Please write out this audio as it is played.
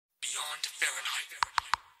Beyond Fahrenheit.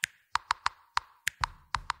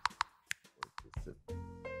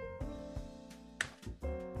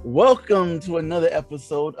 Welcome to another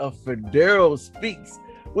episode of Federo Speaks,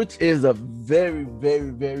 which is a very,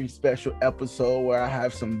 very, very special episode where I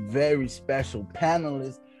have some very special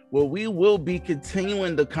panelists where we will be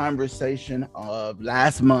continuing the conversation of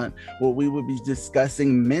last month where we will be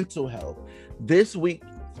discussing mental health. This week's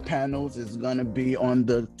panels is going to be on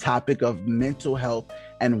the topic of mental health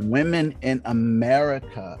and women in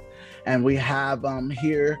America. And we have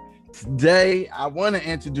here today, I want to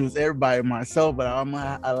introduce everybody myself, but I'm going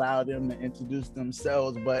to allow them to introduce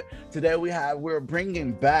themselves. But today we're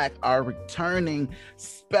bringing back our returning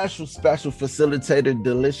special facilitator,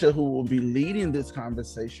 Delisha, who will be leading this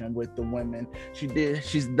conversation with the women.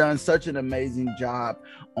 She's done such an amazing job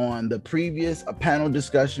on the previous panel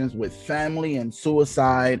discussions with family and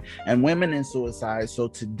suicide and women in suicide. So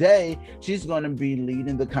today she's going to be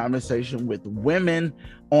leading the conversation with women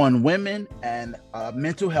on women and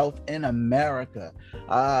mental health in America.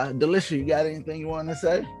 Delisha, you got anything you want to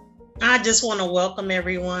say? I just want to welcome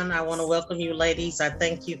everyone. I want to welcome you ladies. I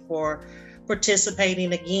thank you for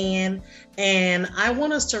participating again. And I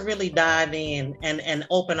want us to really dive in and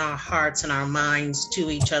open our hearts and our minds to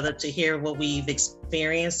each other to hear what we've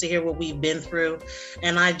experienced, to hear what we've been through.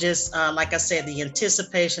 And I just, like I said, the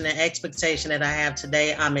anticipation and expectation that I have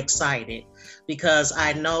today, I'm excited because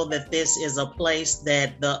I know that this is a place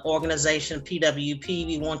that the organization PWP,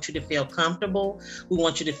 we want you to feel comfortable. We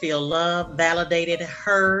want you to feel loved, validated,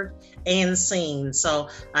 heard, and seen. So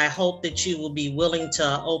I hope that you will be willing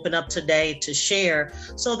to open up today to share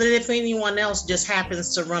so that if anyone else just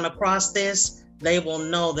happens to run across this, they will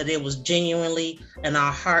know that it was genuinely and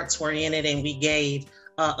our hearts were in it and we gave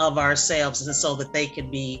of ourselves, and so that they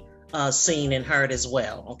could be seen and heard as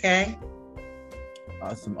well. Okay.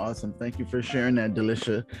 Awesome. Thank you for sharing that,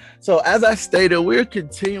 Delisha. So as I stated, we're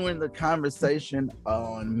continuing the conversation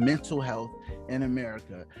on mental health in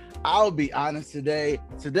America. I'll be honest today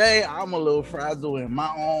I'm a little frazzled in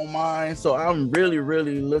my own mind. So I'm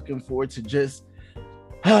really looking forward to just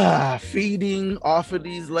feeding off of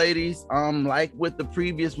these ladies. Like with the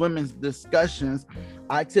previous women's discussions,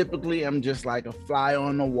 I typically am just like a fly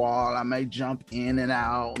on the wall. I may jump in and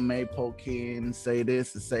out, may poke in, say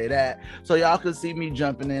this and say that. So y'all can see me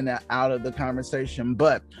jumping in and out of the conversation.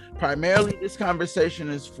 But primarily this conversation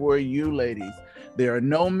is for you ladies. There are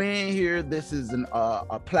no men here. This is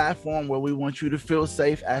a platform where we want you to feel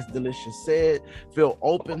safe, as Delisha said, feel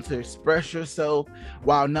open to express yourself.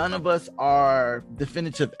 While none of us are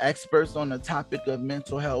definitive experts on the topic of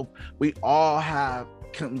mental health, we all have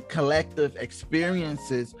collective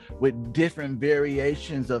experiences with different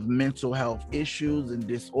variations of mental health issues and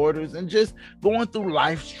disorders and just going through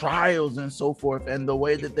life's trials and so forth, and the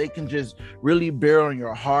way that they can just really bear on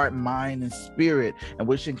your heart, mind, and spirit, and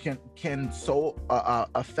which can so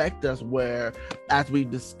affect us, where, as we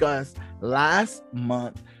discussed last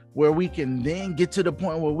month, where we can then get to the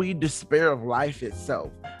point where we despair of life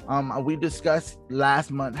itself. We discussed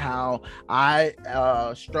last month how I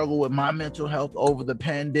struggle with my mental health over the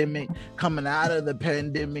pandemic. Coming out of the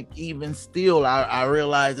pandemic, even still, I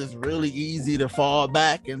realize it's really easy to fall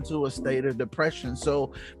back into a state of depression.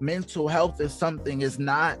 So mental health is something, it's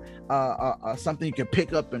not something you can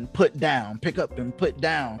pick up and put down.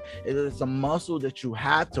 It is a muscle that you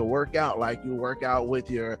have to work out, like you work out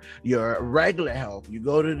with your regular health. You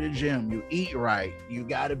go to the gym, you eat right. You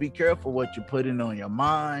got to be careful what you're putting on your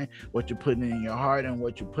mind, what you're putting in your heart, and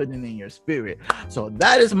what you're putting in your spirit. So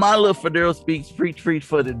that is my little Federo Speaks preach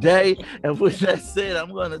for today. And with that said,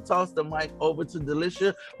 I'm going to toss the mic over to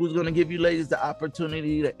Delisha, who's going to give you ladies the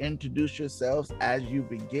opportunity to introduce yourselves as you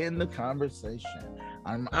begin the conversation.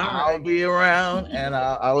 I'll be around and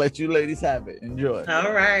I'll let you ladies have it. Enjoy.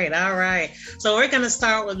 All right. So we're going to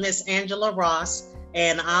start with Miss Angela Ross,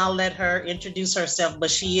 and I'll let her introduce herself, but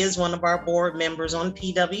she is one of our board members on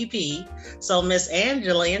PWP. So Miss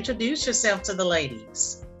Angela, introduce yourself to the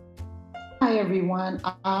ladies. Hi, everyone.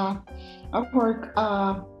 I work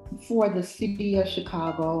for the city of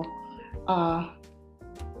Chicago.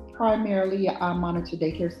 Primarily, I monitor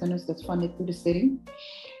daycare centers that's funded through the city.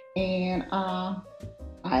 And I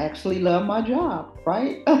actually love my job,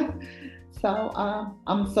 right? So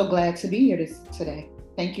I'm so glad to be here today.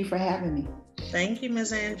 Thank you for having me. Thank you,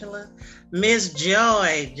 Ms. Angela. Ms.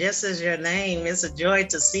 Joy, just as your name, it's a joy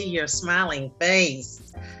to see your smiling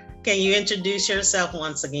face. Can you introduce yourself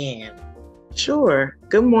once again? Sure.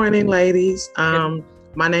 Good morning, ladies.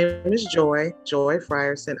 My name is Joy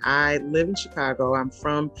Frierson. I live in Chicago. I'm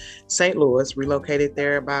from St. Louis, relocated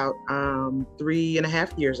there about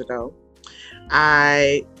 3.5 years ago.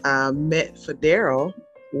 I met Federo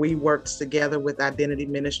we worked together with Identity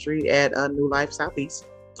Ministry at New Life Southeast.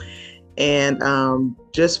 And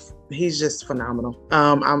he's just phenomenal.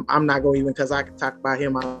 I'm not going even because I could talk about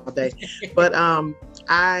him all day. But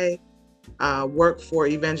I work for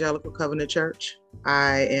Evangelical Covenant Church.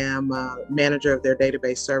 I am manager of their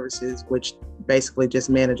database services, which basically just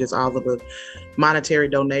manages all of the monetary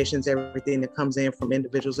donations, everything that comes in from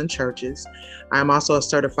individuals and churches. I'm also a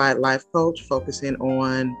certified life coach focusing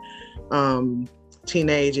on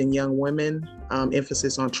teenage and young women,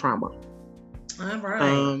 emphasis on trauma. All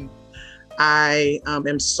right. I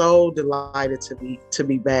am so delighted to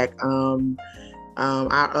be back.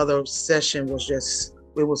 Our other session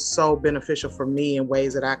was so beneficial for me in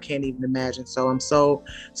ways that I can't even imagine. So I'm so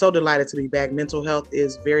delighted to be back. Mental health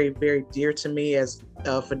is very, very dear to me. As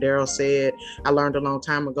Federo said, I learned a long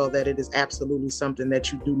time ago that it is absolutely something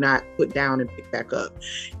that you do not put down and pick back up.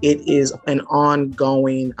 It is an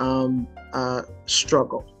ongoing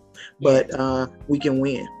struggle, but we can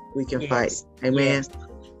win. We can fight. Amen. Yes.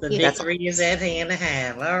 The victory is at hand to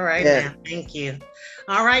have. All right, now. Thank you.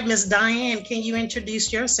 All right, Miss Diane, can you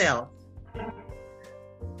introduce yourself?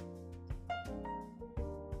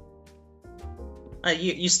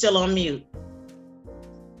 You still on mute.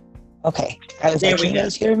 Okay. I was like, can you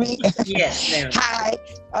guys hear me? Yes. Hi.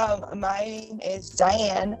 My name is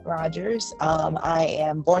Diane Rogers. I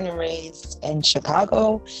am born and raised in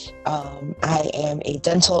Chicago. I am a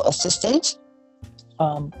dental assistant,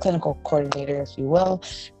 clinical coordinator, if you will.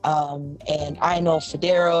 And I know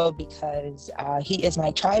Federo because he is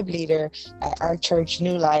my tribe leader at our church,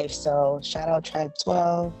 New Life. So shout out Tribe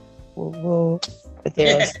 12. Woo woo.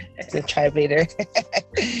 Federo's the tribe leader.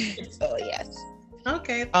 So yes.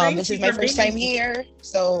 Okay. This is my first time here,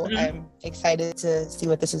 so I'm excited to see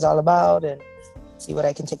what this is all about and see what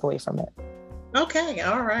I can take away from it. Okay.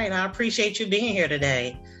 All right. I appreciate you being here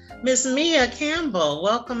today. Miss Mia Campbell,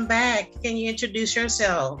 welcome back. Can you introduce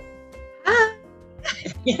yourself? Hi.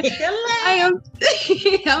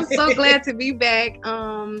 I'm so glad to be back.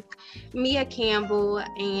 Mia Campbell,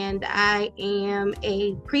 and I am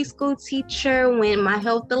a preschool teacher when my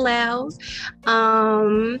health allows.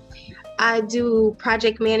 I do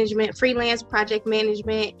project management, freelance project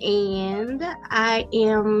management, and I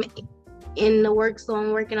am in the works, so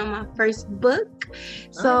I'm working on my first book.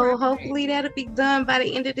 So hopefully that'll be done by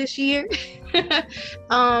the end of this year.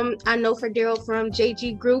 I know Federo from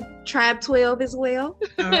JG Group Tribe 12 as well.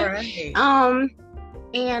 All right.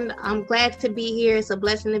 And I'm glad to be here. It's a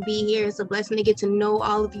blessing to be here. It's a blessing to get to know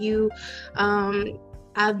all of you.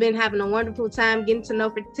 I've been having a wonderful time getting to know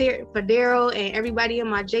Federo and everybody in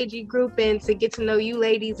my JG group, and to get to know you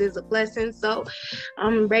ladies is a blessing. So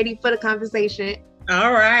I'm ready for the conversation.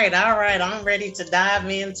 All right. I'm ready to dive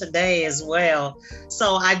in today as well.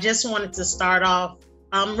 So I just wanted to start off,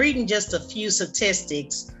 I'm reading just a few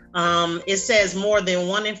statistics. It says more than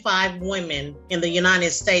 1 in 5 women in the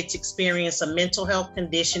United States experience a mental health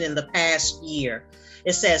condition in the past year.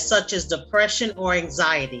 It says such as depression or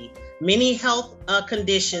anxiety. Many health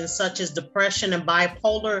conditions such as depression and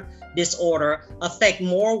bipolar disorder affect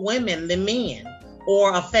more women than men,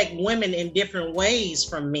 or affect women in different ways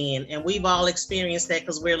from men. And we've all experienced that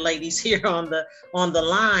because we're ladies here on the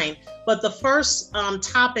line. But the first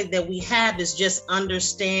topic that we have is just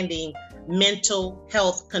understanding mental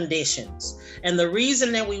health conditions. And the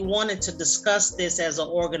reason that we wanted to discuss this as an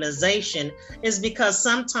organization is because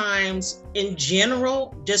sometimes in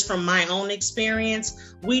general, just from my own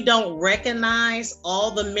experience, we don't recognize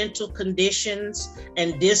all the mental conditions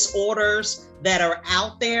and disorders that are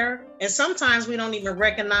out there. And sometimes we don't even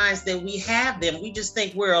recognize that we have them. We just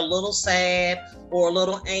think we're a little sad or a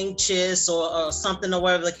little anxious or something, or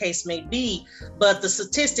whatever the case may be. But the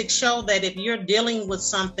statistics show that if you're dealing with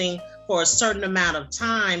something for a certain amount of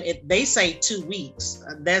time, they say 2 weeks.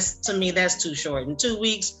 To me, that's too short. In 2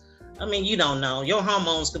 weeks, I mean, you don't know. Your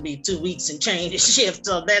hormones could be 2 weeks and change and shift.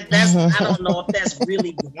 So that's I don't know if that's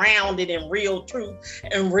really grounded in real truth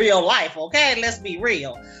in real life. Okay, let's be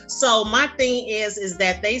real. So my thing is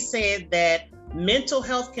that they said that mental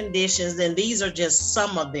health conditions, and these are just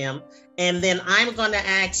some of them. And then I'm going to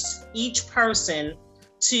ask each person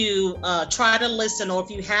to try to listen, or if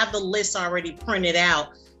you have the list already printed out,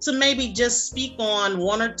 to maybe just speak on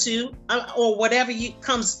 1 or 2 or whatever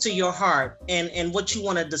comes to your heart, and what you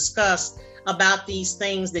want to discuss about these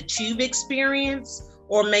things that you've experienced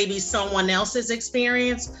or maybe someone else has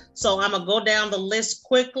experienced. So I'm gonna go down the list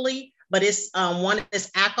quickly, but it's one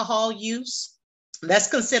is alcohol use. That's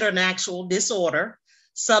considered an actual disorder.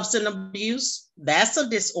 Substance abuse, that's a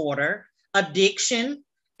disorder. Addiction,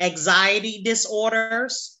 anxiety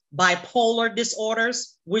disorders, bipolar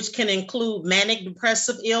disorders, which can include manic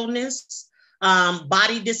depressive illness,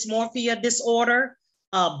 body dysmorphia disorder,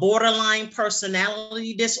 borderline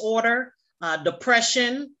personality disorder,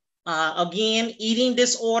 depression, again, eating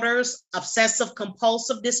disorders, obsessive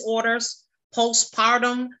compulsive disorders,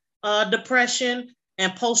 postpartum depression,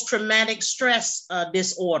 and post-traumatic stress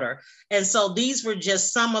disorder. And so these were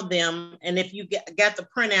just some of them. And if you got the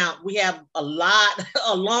printout, we have a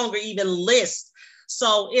longer even list.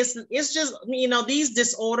 So it's just, these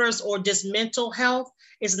disorders or just mental health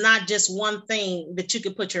is not just one thing that you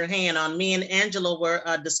could put your hand on. Me and Angela were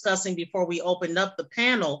discussing before we opened up the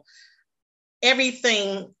panel.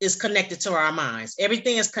 Everything is connected to our minds.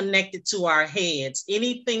 Everything is connected to our heads.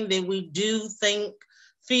 Anything that we do, think,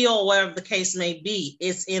 feel, whatever the case may be,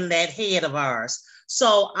 it's in that head of ours.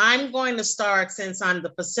 So I'm going to start, since I'm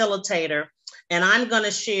the facilitator, and I'm going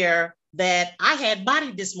to share that I had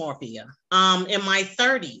body dysmorphia in my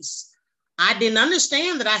 30s. I didn't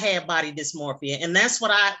understand that I had body dysmorphia. And that's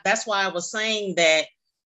why I was saying that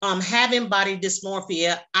having body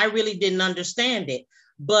dysmorphia, I really didn't understand it.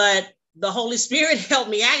 But the Holy Spirit helped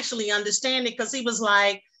me actually understand it, because he was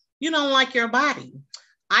like, you don't like your body.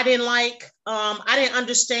 I didn't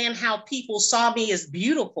understand how people saw me as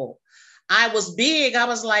beautiful. I was big. I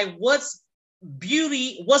was like, what's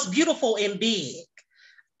beautiful and big?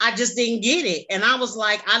 I just didn't get it. And I was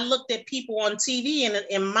like, I looked at people on TV, and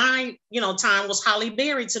in my, time was Holly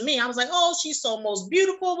Berry to me. I was like, oh, she's so most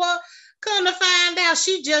beautiful. Well, come to find out,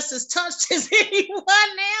 she just as touched as anyone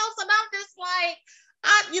else. And I'm just like,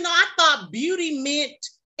 I thought beauty meant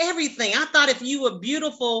everything. I thought if you were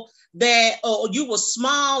beautiful, or you were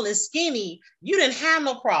small and skinny, you didn't have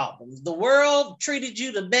no problems. The world treated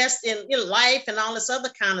you the best in life and all this other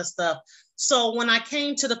kind of stuff. So when I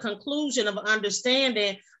came to the conclusion of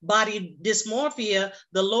understanding body dysmorphia,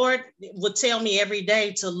 the Lord would tell me every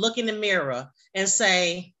day to look in the mirror and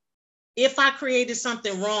say, if I created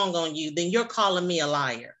something wrong on you, then you're calling me a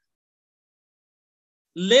liar.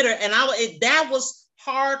 And that was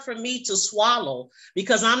hard for me to swallow,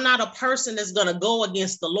 because I'm not a person that's going to go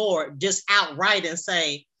against the Lord just outright and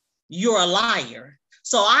say, you're a liar.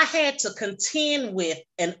 So I had to contend with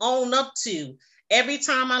and own up to, every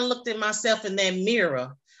time I looked at myself in that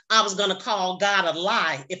mirror, I was going to call God a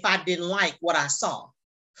lie if I didn't like what I saw.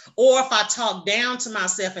 Or if I talked down to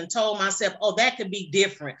myself and told myself, oh, that could be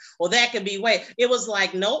different, or that could be way. It was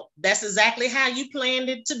like, nope, that's exactly how you planned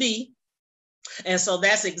it to be. And so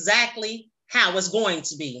that's exactly how it's going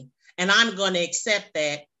to be. And I'm going to accept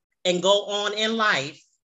that and go on in life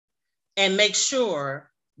and make sure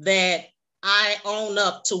that I own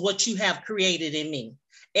up to what you have created in me.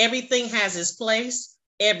 Everything has its place.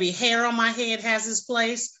 Every hair on my head has its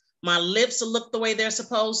place. My lips will look the way they're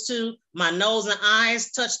supposed to. My nose and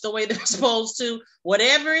eyes touch the way they're supposed to.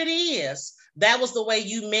 Whatever it is, that was the way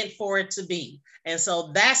you meant for it to be. And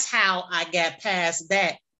so that's how I got past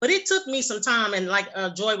that. But it took me some time. And like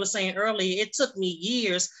Joy was saying earlier, it took me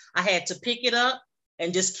years. I had to pick it up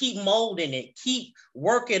and just keep molding it, keep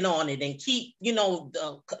working on it, and keep,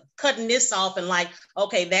 cutting this off and like,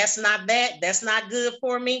 okay, that's not good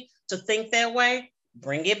for me to think that way.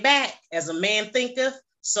 Bring it back. As a man thinketh,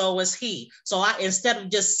 so is he. So instead of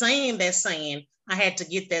just saying that saying, I had to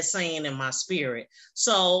get that saying in my spirit.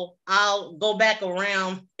 So I'll go back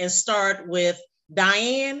around and start with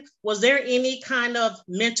Diane. Was there any kind of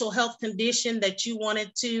mental health condition that you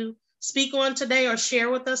wanted to speak on today or share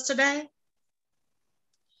with us today?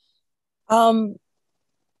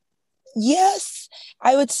 Yes,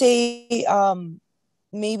 I would say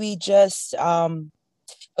maybe just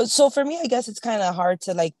so for me, I guess it's kind of hard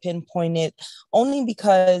to like pinpoint it, only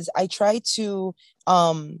because I try to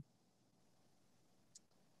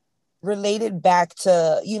relate it back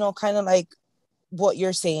to, kind of like what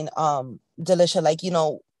you're saying, Delisha, like,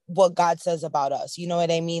 what God says about us, you know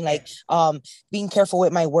what I mean? Like, being careful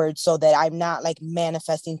with my words so that I'm not like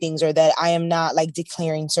manifesting things, or that I am not like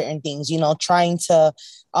declaring certain things, trying to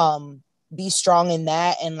be strong in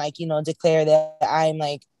that, and like, declare that I'm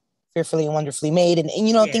like fearfully and wonderfully made, and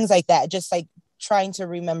things like that, just like trying to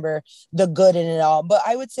remember the good in it all. But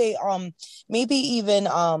I would say maybe even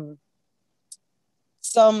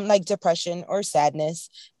some like depression or sadness.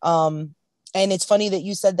 And it's funny that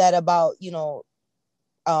you said that about,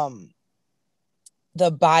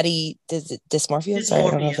 the body dysmorphia. Sorry,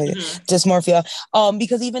 I don't know if dysmorphia.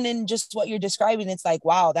 Because even in just what you're describing, it's like,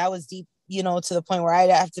 wow, that was deep, to the point where I'd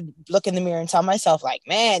have to look in the mirror and tell myself, like,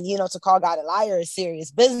 man, to call God a liar is serious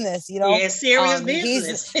business, Yeah, serious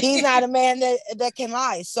business. He's not a man that can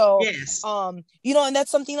lie. So, yes. And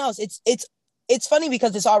that's something else. It's funny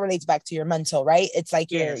because this all relates back to your mental, right? It's like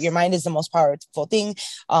your mind is the most powerful thing.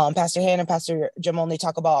 Pastor Hannah and Pastor Jamon, they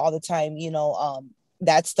talk about all the time,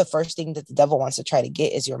 that's the first thing that the devil wants to try to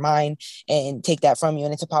get is your mind and take that from you.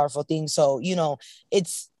 And it's a powerful thing. So, you know,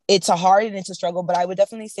 it's a hard and it's a struggle, but I would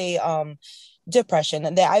definitely say, depression,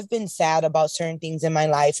 that I've been sad about certain things in my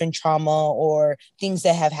life and trauma or things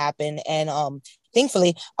that have happened. And,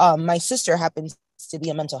 thankfully, my sister happens to be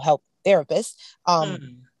a mental health therapist.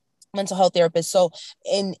 Mental health therapist. So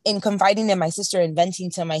in confiding in my sister and venting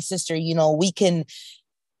to my sister, you know, we can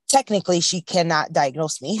technically, she cannot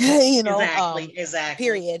diagnose me, you know, exactly.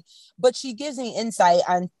 Period. But she gives me insight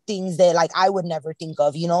on things that like I would never think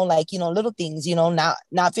of, you know, like, you know, little things, you know,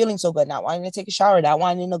 not feeling so good, not wanting to take a shower, not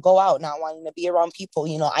wanting to go out, not wanting to be around people,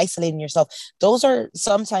 you know, isolating yourself. Those are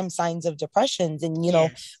sometimes signs of depressions and, you know,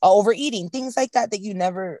 overeating, things like that you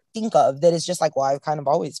never think of, that is just like, well, I've kind of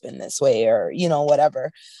always been this way, or, you know,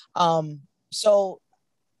 whatever. So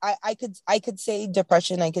I could say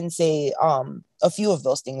depression. I can say a few of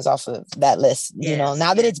those things off of that list, you know,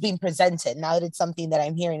 now that it's being presented, now that it's something that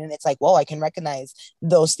I'm hearing, and it's like, whoa, I can recognize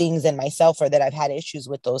those things in myself, or that I've had issues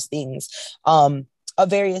with those things. A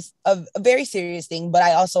very serious thing. But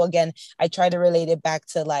I also, again, I try to relate it back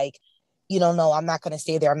to like, you know, no, I'm not going to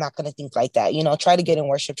stay there. I'm not going to think like that, you know, try to get in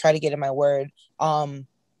worship, try to get in my word.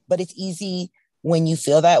 But it's easy when you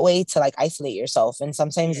feel that way to like isolate yourself. And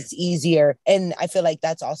sometimes it's easier. And I feel like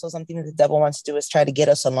that's also something that the devil wants to do, is try to get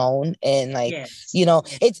us alone. And like, you know,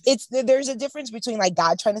 it's there's a difference between like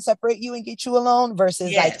God trying to separate you and get you alone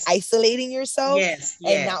versus like isolating yourself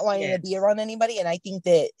and not wanting to be around anybody. And I think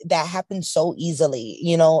that happens so easily,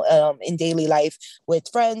 you know, in daily life with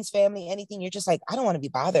friends, family, anything. You're just like, I don't want to be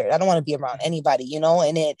bothered. I don't want to be around anybody, you know,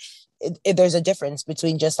 and there's a difference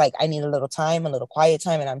between just like, I need a little time, a little quiet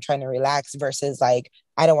time, and I'm trying to relax, versus like,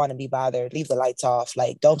 I don't want to be bothered, leave the lights off,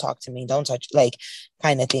 like, don't talk to me, don't touch, like,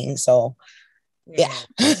 kind of thing. So yeah.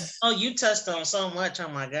 Oh, you touched on so much. Oh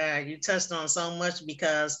my God, you touched on so much,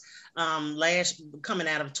 because coming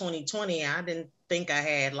out of 2020, I didn't think I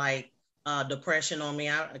had like depression on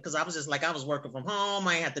me, because I was just like, I was working from home,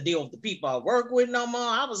 I didn't have to deal with the people I work with no more.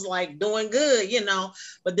 I was like doing good, you know.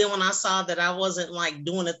 But then when I saw that I wasn't like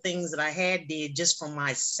doing the things that I had did just for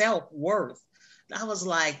my self-worth, I was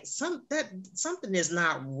like, something is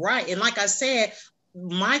not right. And like I said,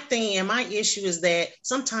 my thing and my issue is that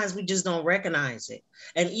sometimes we just don't recognize it.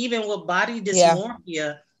 And even with body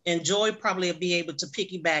dysmorphia, and Joy probably will be able to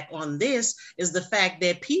piggyback on this, is the fact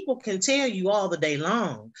that people can tell you all the day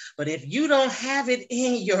long, but if you don't have it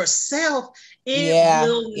in yourself, it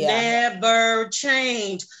will never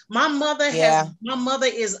change. My mother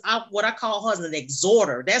is what I call her an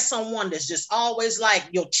exhorter. That's someone that's just always like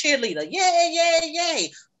your cheerleader.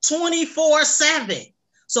 Yay, 24/7.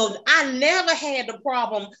 So I never had the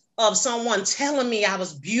problem of someone telling me I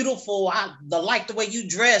was beautiful. I like the way you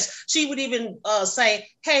dress. She would even say,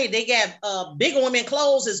 hey, they got bigger women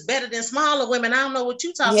clothes is better than smaller women. I don't know what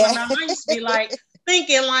you talking about. I used to be like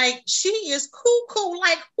thinking like, she is cuckoo.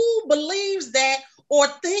 Like, who believes that or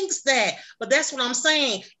thinks that? But that's what I'm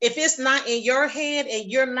saying. If it's not in your head and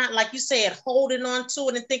you're not, like you said, holding on to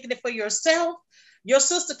it and thinking it for yourself, your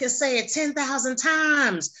sister can say it 10,000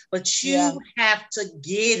 times, but you have to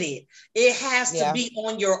get it. It has to be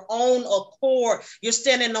on your own accord. You're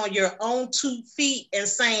standing on your own 2 feet and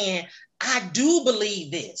saying, I do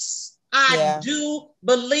believe this. I do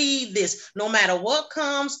believe this. No matter what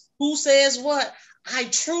comes, who says what, I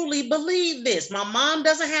truly believe this. My mom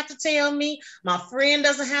doesn't have to tell me. My friend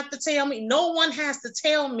doesn't have to tell me. No one has to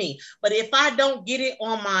tell me. But if I don't get it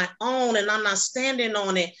on my own and I'm not standing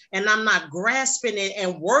on it and I'm not grasping it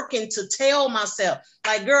and working to tell myself,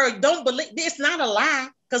 like, girl, don't believe, it's not a lie.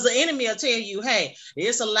 Because the enemy will tell you, hey,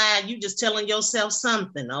 it's a lie. You just telling yourself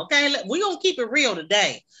something. Okay, we're going to keep it real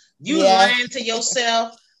today. You lying to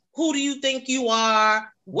yourself. Who do you think you are?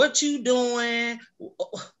 What you doing?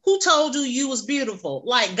 Who told you you was beautiful?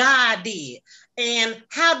 Like God did. And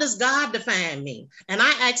how does God define me? And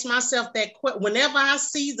I ask myself that whenever I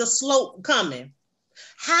see the slope coming,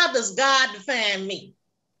 how does God define me?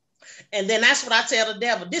 And then that's what I tell the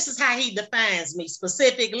devil. This is how he defines me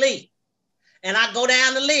specifically. And I go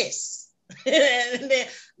down the list. And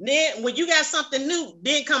then when you got something new,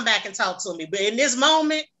 then come back and talk to me. But in this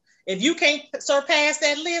moment, if you can't surpass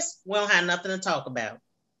that list, we don't have nothing to talk about.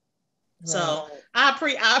 Right. So I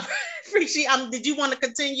appreciate. Did you want to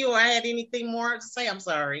continue, or add anything more to say? I'm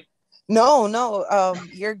sorry. No.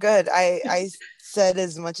 You're good. I said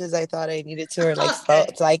as much as I thought I needed to, or like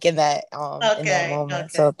felt like in that in that moment. Okay.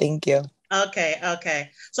 So thank you.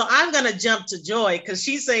 Okay. So I'm gonna jump to Joy, because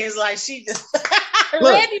she says like she just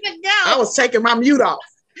ready to go. I was taking my mute off.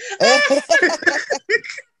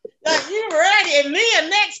 You ready? And Mia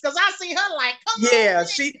next, because I see her like, come on.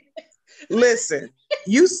 Listen,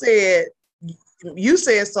 you said you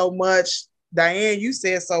said so much, Diane, you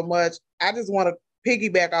said so much. I just want to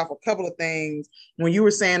piggyback off a couple of things. When you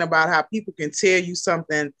were saying about how people can tell you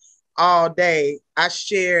something all day, I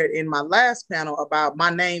shared in my last panel about my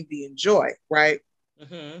name being Joy, right?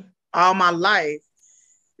 Mm-hmm. All my life,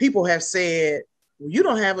 people have said, well, you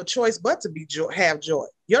don't have a choice but to be have joy.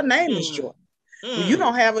 Your name is Joy. Well, you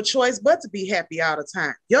don't have a choice but to be happy all the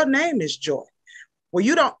time. Your name is Joy. Well,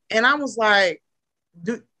 you don't. And I was like,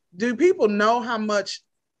 do people know how much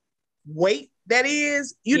weight that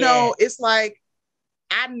is? You know, it's like,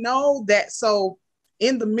 I know that. So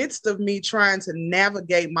in the midst of me trying to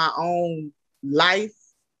navigate my own life,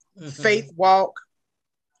 faith walk,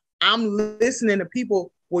 I'm listening to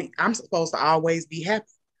people. Well, I'm supposed to always be happy.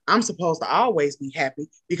 I'm supposed to always be happy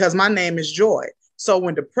because my name is Joy. So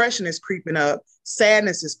when depression is creeping up,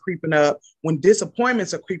 sadness is creeping up, when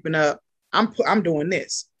disappointments are creeping up, I'm doing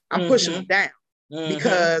this. I'm pushing them down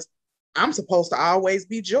because I'm supposed to always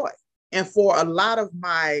be joy. And for a lot of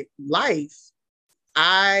my life,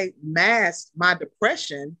 I masked my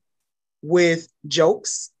depression with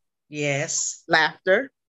jokes. Yes.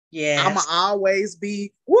 Laughter. Yes. I'ma always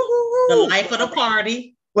be woohoo. The life of the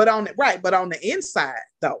party. But on the inside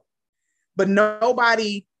though. But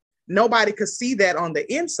nobody could see that on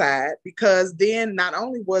the inside, because then not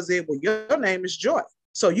only was it, well, your name is Joy,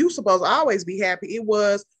 so you supposed to always be happy. It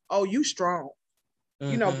was, oh, you strong.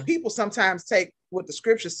 You know, people sometimes take what the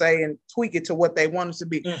scriptures say and tweak it to what they want it to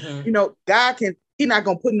be. You know, God He's not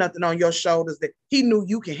gonna put nothing on your shoulders that He knew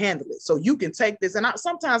you can handle it, so you can take this. And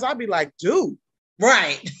sometimes I'll be like, dude,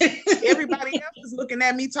 right? Everybody else is looking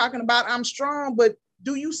at me talking about I'm strong, but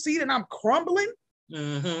do you see that I'm crumbling?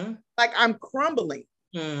 Like I'm crumbling.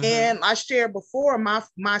 And I shared before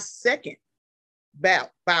my second bout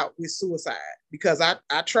with suicide, because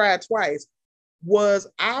I tried twice,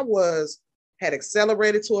 had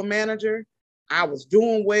accelerated to a manager. I was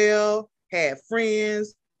doing well, had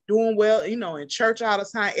friends, doing well, you know, in church all the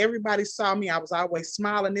time. Everybody saw me. I was always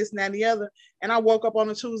smiling, this and that and the other. And I woke up on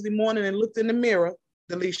a Tuesday morning and looked in the mirror,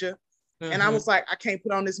 Delisha, and I was like, I can't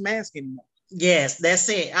put on this mask anymore. Yes, that's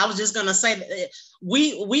it. I was just gonna say that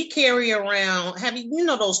we carry around, you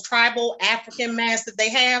know those tribal African masks that they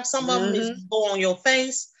have? Some of them is go on your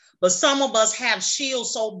face, but some of us have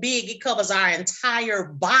shields so big it covers our entire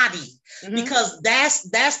body, because that's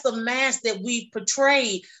the mask that we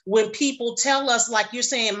portray when people tell us, like you're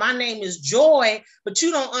saying, my name is Joy, but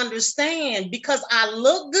you don't understand, because I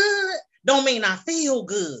look good don't mean I feel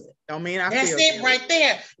good. Don't mean I That's feel it good. right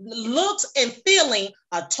there. Looks and feeling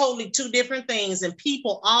are totally two different things, and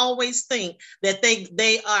people always think that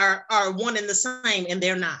they are one and the same, and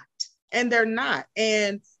they're not. And they're not.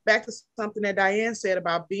 And back to something that Diane said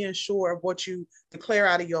about being sure of what you declare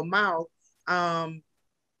out of your mouth.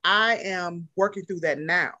 I am working through that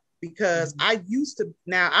now, because I used to.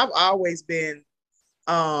 Now I've always been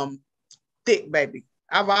thick, baby.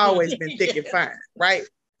 I've always been thick and fine, right?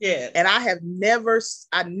 Yeah. And I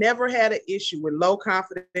never had an issue with low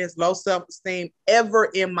confidence, low self-esteem ever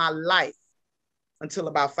in my life until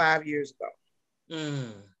about 5 years ago.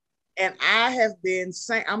 And I have been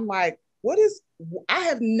saying, I'm like, I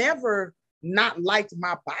have never not liked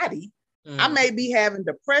my body. I may be having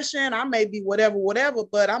depression, I may be whatever,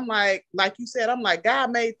 but I'm like you said, I'm like,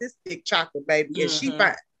 God made this thick chocolate baby and she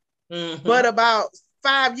fine. But about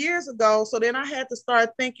 5 years ago, so then I had to start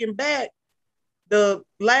thinking back. The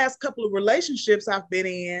last couple of relationships I've been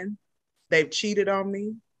in, they've cheated on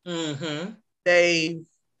me. They've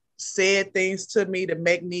said things to me to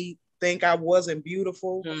make me think I wasn't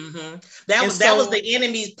beautiful. That was the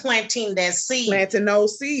enemy planting that seed. Planting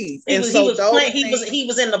those seeds. He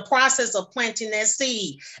was in the process of planting that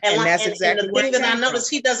seed. And that's exactly the thing that I noticed,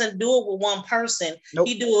 he doesn't do it with one person. Nope.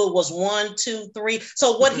 He do it with 1, 2, 3.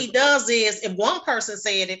 So what he does is, if one person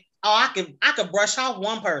said it, I could brush off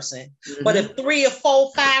one person. But if 3 or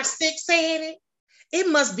 4, 5, 6 said it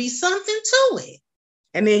must be something to it.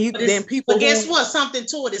 And then people. But guess what? Something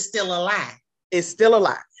to it is still a lie. It's still a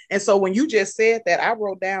lie. And so when you just said that, I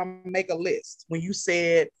wrote down, make a list. When you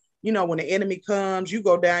said, you know, when the enemy comes, you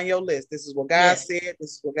go down your list. This is what God said.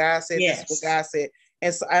 This is what God said. This is what God said.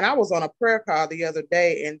 And I was on a prayer call the other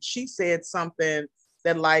day, and she said something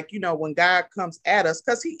that, like, you know, when God comes at us,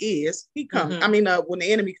 because he comes. I mean, when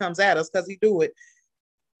the enemy comes at us, because he do it,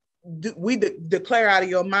 we declare out of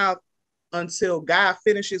your mouth until God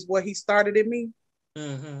finishes what he started in me.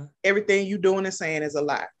 Everything you doing and saying is a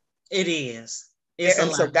lie. It is.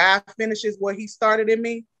 And so God finishes what he started in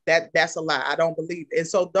me. That's a lie. I don't believe it. And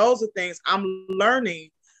so those are things I'm learning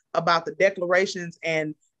about the declarations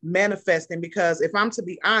and manifesting, because if I'm to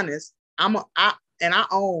be honest, I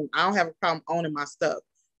don't have a problem owning my stuff.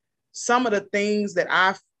 some of the things that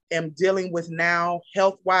I am dealing with now,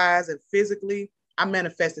 health-wise and physically, I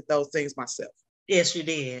manifested those things myself. Yes, you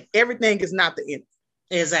did. Everything is not the end.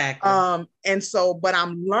 Exactly. And so, but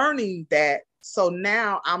I'm learning that. So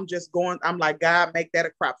now I'm just going, I'm like, God, make that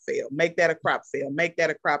a crop fail, make that a crop fail, make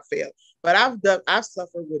that a crop fail. But I've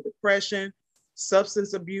suffered with depression,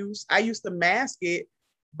 substance abuse. I used to mask it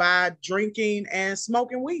by drinking and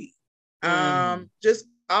smoking weed. Just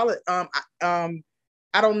all it.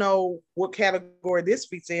 I don't know what category this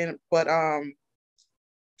fits in, but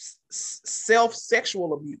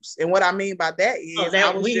self-sexual abuse. And what I mean by that is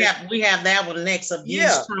we have that one next,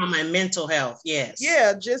 abuse, trauma, and mental health. Yes.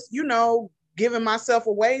 Yeah, just giving myself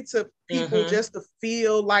away to people just to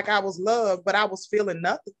feel like I was loved, but I was feeling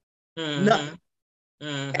nothing. Nothing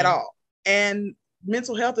at all. And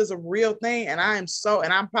mental health is a real thing. And I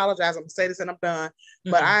apologize, I'm gonna say this and I'm done,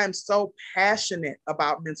 but I am so passionate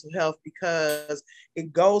about mental health because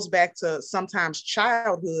it goes back to sometimes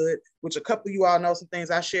childhood, which a couple of you all know some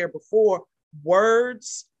things I shared before.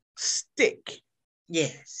 Words stick.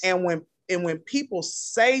 Yes. And when people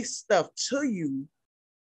say stuff to you,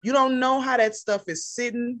 you don't know how that stuff is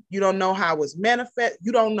sitting. You don't know how it's manifest.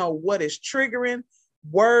 You don't know what is triggering.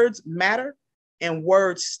 Words matter and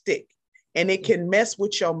words stick. And it can mess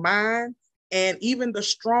with your mind. And even the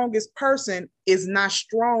strongest person is not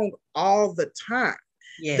strong all the time.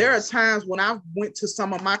 Yes. There are times when I went to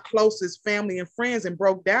some of my closest family and friends and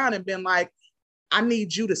broke down and been like, I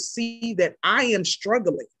need you to see that I am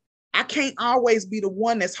struggling. I can't always be the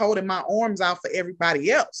one that's holding my arms out for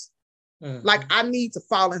everybody else. Like I need to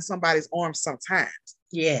fall in somebody's arms sometimes.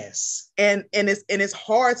 Yes. And it's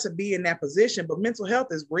hard to be in that position, but mental health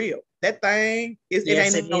is real. That thing it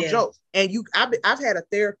ain't no joke. And I've had a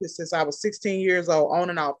therapist since I was 16 years old,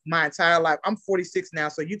 on and off my entire life. I'm 46 now,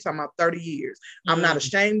 so you're talking about 30 years. I'm not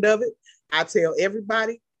ashamed of it. I tell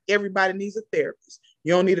everybody needs a therapist.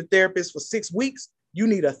 You don't need a therapist for 6 weeks. You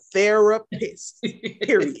need a therapist,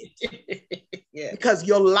 period. Yeah. Because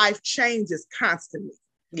your life changes constantly.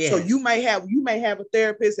 Yes. So you may have a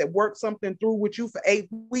therapist that worked something through with you for 8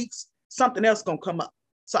 weeks, something else gonna come up.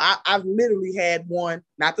 So I've literally had one,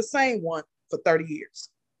 not the same one, for 30 years.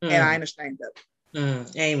 And I ain't ashamed of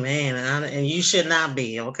it. Amen. And you should not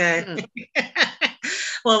be, okay?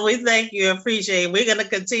 Well, we thank you, appreciate it. We're gonna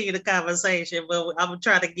continue the conversation, but I'm gonna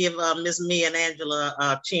try to give Miss Mia and Angela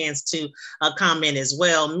a chance to comment as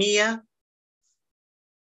well. Mia?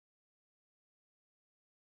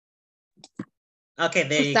 Okay,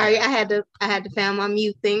 there you Sorry, go. I had to find my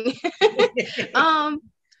mute thing.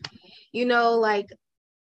 Like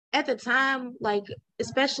at the time, like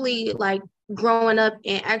especially like growing up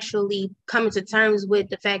and actually coming to terms with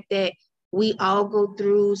the fact that we all go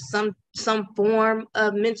through some form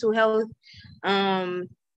of mental health.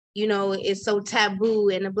 It's so taboo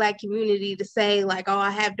in the Black community to say like, oh,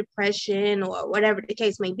 I have depression or whatever the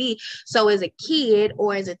case may be. So as a kid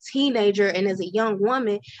or as a teenager and as a young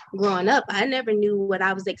woman growing up, I never knew what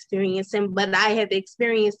I was experiencing, but I have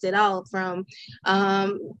experienced it all, from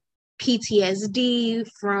PTSD,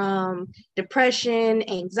 from depression,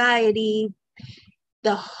 anxiety,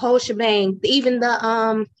 the whole shebang, even the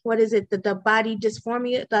the body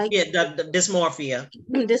dysphoria, the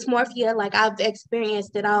dysmorphia, like I've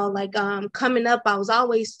experienced it all. Like coming up, I was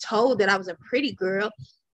always told that I was a pretty girl,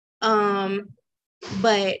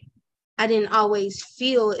 but I didn't always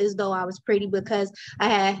feel as though I was pretty because I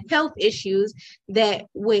had health issues that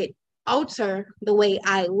would alter the way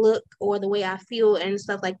I look or the way I feel and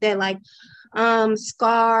stuff like that. Like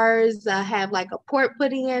scars. I have like a port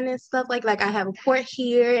put in and stuff like I have a port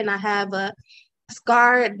here, and I have a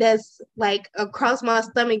scar that's like across my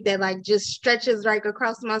stomach that like just stretches right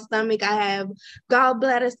across my stomach. I have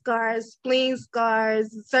gallbladder scars, spleen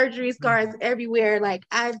scars, surgery scars everywhere, like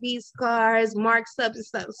IV scars, marks up and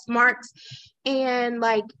stuff, marks. And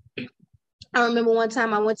like I remember one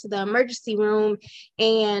time I went to the emergency room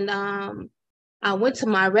and I went to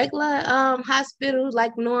my regular hospital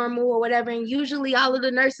like normal or whatever, and usually all of the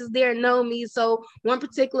nurses there know me. So one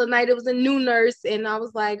particular night it was a new nurse and I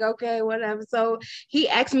was like, okay, whatever. So he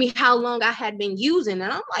asked me how long I had been using,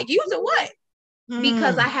 and I'm like, using what?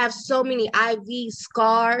 Because I have so many IV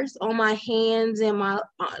scars on my hands and my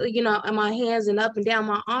in my hands and up and down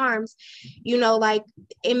my arms, like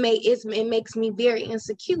it makes me very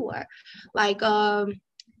insecure, like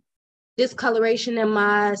discoloration in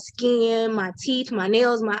my skin, my teeth, my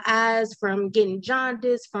nails, my eyes, from getting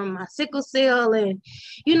jaundice from my sickle cell. And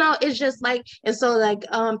it's just like, and so like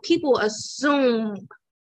people assume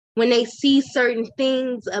when they see certain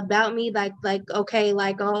things about me, like okay,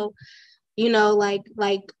 like, oh, like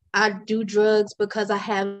I do drugs because I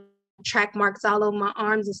have track marks all over my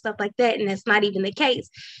arms and stuff like that. And that's not even the case.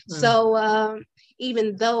 So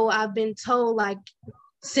even though I've been told like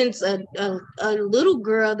since a little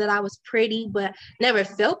girl that I was pretty, but never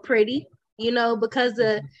felt pretty, you know, because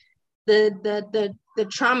of the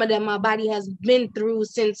trauma that my body has been through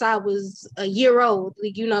since I was a year old,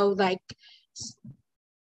 you know, like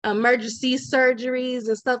emergency surgeries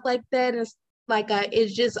and stuff like that. And like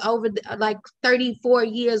it's just over like 34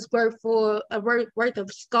 years worth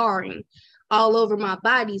of scarring all over my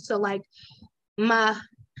body. So like my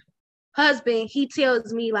husband, he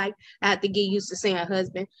tells me like I have to get used to saying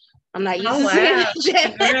husband. I'm not used to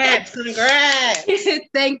saying that. Congrats.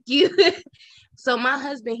 Thank you. So my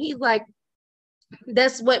husband, he's like,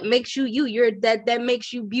 that's what makes you you. You're that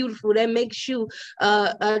makes you beautiful. That makes you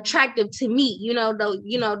attractive to me. You know,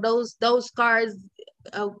 those scars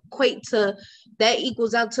equate to that,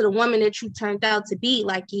 equals out to the woman that you turned out to be.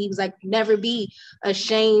 Like he was like, never be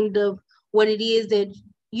ashamed of what it is that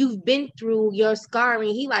you've been through, your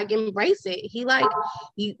scarring. He like embrace it. He like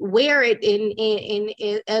you wear it in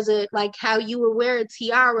as a like how you would wear a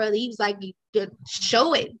tiara. He was like,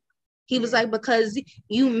 show it. He was like, because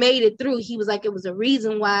you made it through. He was like, it was a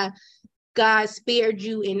reason why God spared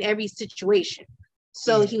you in every situation.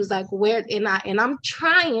 So he was like, where, and I'm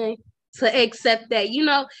trying to accept that, you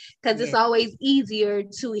know, because it's always easier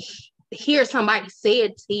to hear somebody say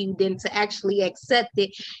it to you than to actually accept it.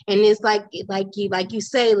 And it's like you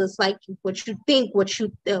say, it's like what you think, what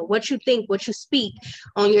you speak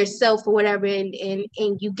on yourself or whatever. And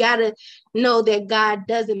you gotta know that God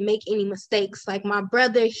doesn't make any mistakes. Like my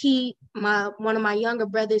brother, one of my younger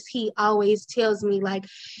brothers, he always tells me like,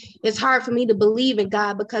 it's hard for me to believe in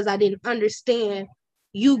God because I didn't understand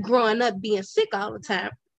you growing up being sick all the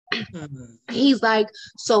time. He's like,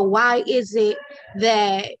 so why is it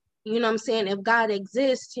that, you know what I'm saying, if God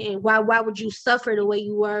exists, and why would you suffer the way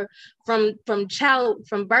you were from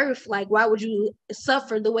birth? Like, why would you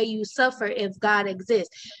suffer the way you suffer if God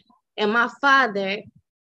exists? And my father,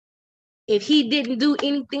 if he didn't do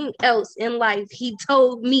anything else in life, he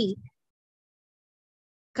told me,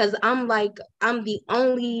 because I'm the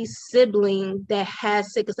only sibling that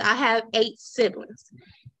has sickle cell. I have 8 siblings.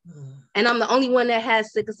 And I'm the only one that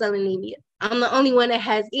has sickle cell anemia. I'm the only one that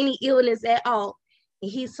has any illness at all.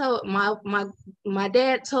 And he told my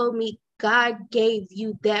dad told me, God gave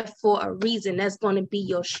you that for a reason. That's going to be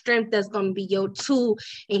your strength. That's going to be your tool.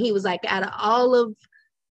 And he was like, out of all of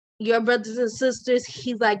your brothers and sisters,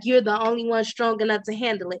 he's like, you're the only one strong enough to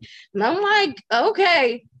handle it. And I'm like,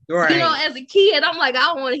 okay. Right. You know, as a kid, I'm like, I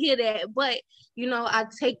don't want to hear that. But, you know, I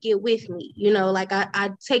take it with me. You know, like I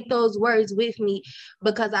take those words with me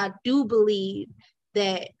because I do believe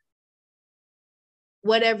that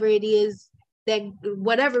whatever it is, that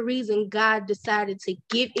whatever reason God decided to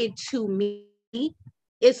give it to me,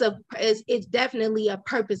 it's definitely a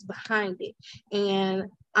purpose behind it. And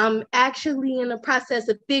I'm actually in the process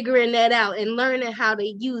of figuring that out and learning how to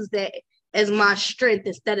use that as my strength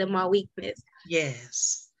instead of my weakness.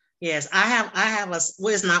 Yes, I have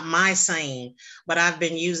well, it's not my saying, but I've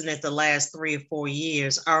been using it the last 3 or 4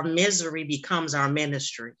 years. Our misery becomes our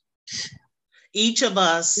ministry. Each of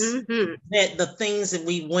us, that the things that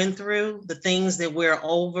we went through, the things that we're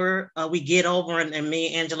over, we get over. And me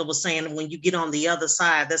and Angela was saying, when you get on the other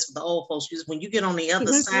side, that's what the old folks use. When you get on the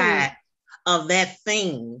other side of that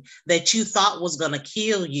thing that you thought was going to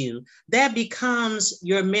kill you, that becomes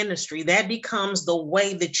your ministry. That becomes the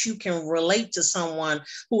way that you can relate to someone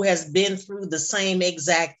who has been through the same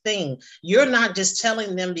exact thing. You're not just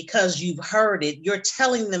telling them because you've heard it. You're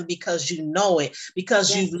telling them because you know it,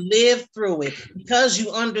 because you've lived through it, because you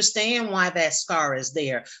understand why that scar is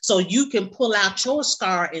there. So you can pull out your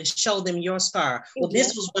scar and show them your scar. Well,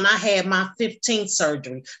 this was when I had my 15th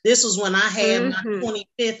surgery. This was when I had my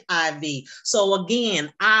 25th IV. So again,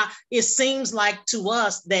 it seems like to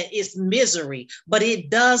us that it's misery, but it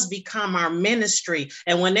does become our ministry.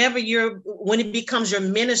 And when it becomes your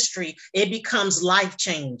ministry, it becomes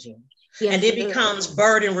life-changing. Yes, and it becomes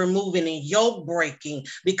burden removing and yoke breaking,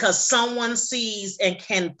 because someone sees and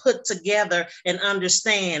can put together and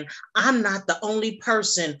understand, I'm not the only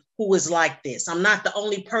person who is like this. I'm not the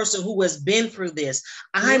only person who has been through this.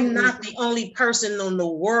 I'm not the only person in the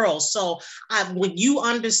world. So when you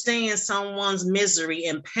understand someone's misery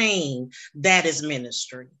and pain, that is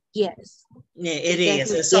ministry. Yes. Yeah, it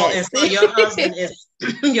is. And so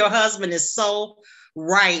your husband is so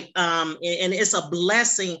right. And it's a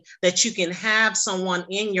blessing that you can have someone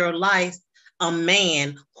in your life, a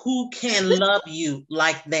man who can love you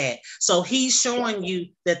like that. So he's showing you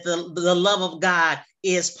that the love of God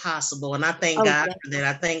is possible. And I thank God for that.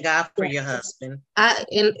 I thank God for your husband.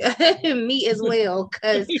 And me as well,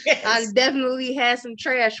 because Yes. I definitely had some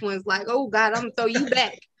trash ones like, oh God, I'm gonna throw you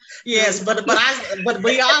back. Yes, but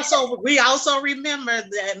we also remember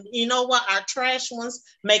that, you know what, our trash ones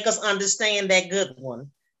make us understand that good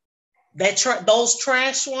one. Those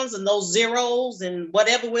trash ones and those zeros and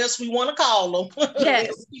whatever else we want to call them.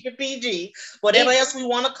 Yes. Keep it PG. Whatever else we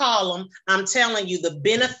want to call them. I'm telling you, the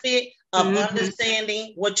benefit of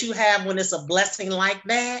understanding what you have when it's a blessing like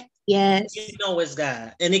that. Yes. You know it's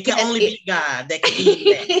God. And it can only be God that can give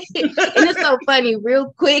you that. And it's so funny,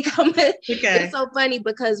 real quick. Okay. It's so funny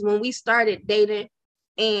because when we started dating,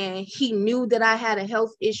 and he knew that I had a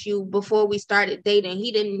health issue before we started dating,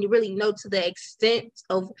 he didn't really know to the extent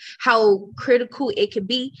of how critical it could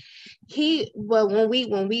be. But when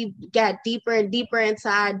we got deeper and deeper into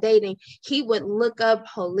our dating, he would look up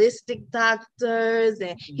holistic doctors,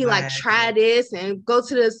 and he like try this and go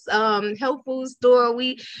to this health food store.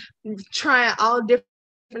 We try all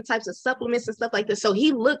different types of supplements and stuff like this. So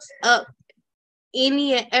he looks up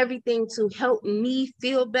any and everything to help me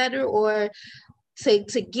feel better or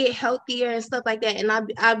to get healthier and stuff like that. And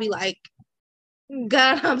I'll be like,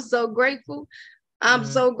 God, I'm so grateful. I'm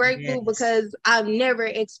so grateful because I've never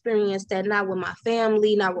experienced that, not with my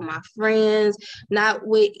family, not with my friends, not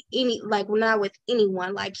with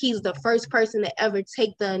anyone. Like, he's the first person to ever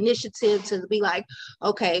take the initiative to be like,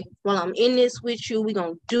 okay, well, I'm in this with you. We're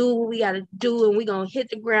going to do what we got to do, and we're going to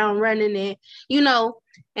hit the ground running, and,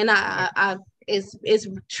 and it's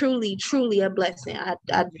truly a blessing.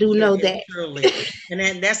 I do know that. Truly. And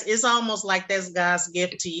it's almost like that's God's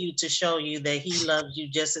gift to you to show you that he loves you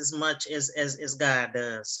just as much as God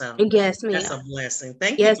does. So yes, ma'am. That's a blessing.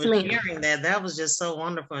 Thank you for sharing that. That was just so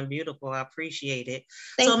wonderful and beautiful. I appreciate it.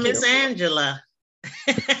 So Miss Angela,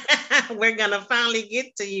 we're gonna finally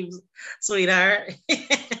get to you, sweetheart.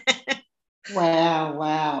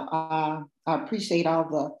 Wow. I appreciate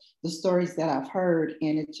all the stories that I've heard,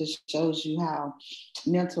 and it just shows you how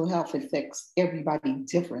mental health affects everybody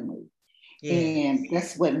differently. And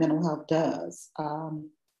that's what mental health does. In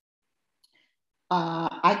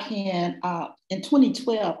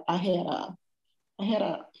 2012, I had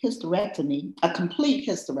a hysterectomy, a complete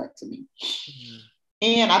hysterectomy.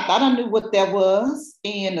 And I thought I knew what that was.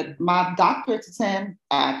 And my doctor at the time,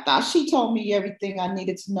 I thought she told me everything I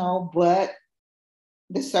needed to know, but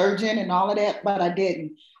the surgeon and all of that, but I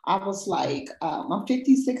didn't. I was like, I'm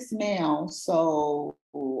 56 now, so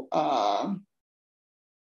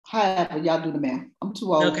however y'all do the math. I'm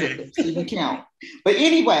too old to even count. But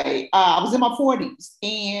anyway, I was in my 40s,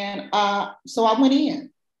 and so I went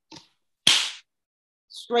in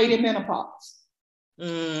straight in menopause.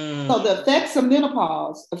 So the effects of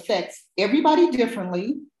menopause affects everybody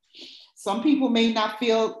differently. Some people may not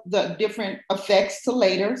feel the different effects till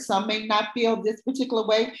later. Some may not feel this particular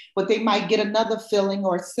way, but they might get another feeling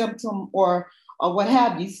or symptom or what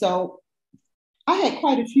have you. So I had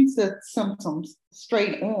quite a few symptoms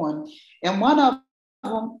straight on. And one of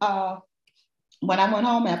them, when I went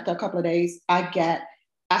home after a couple of days, I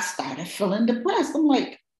started feeling depressed. I'm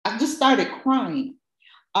like, I just started crying.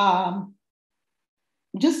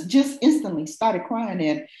 Just instantly started crying.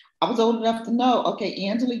 And I was old enough to know, okay,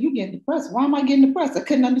 Angela, you're getting depressed. Why am I getting depressed? I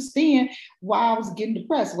couldn't understand why I was getting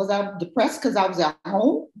depressed. Was I depressed because I was at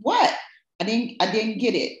home? What? I didn't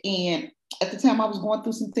get it. And at the time I was going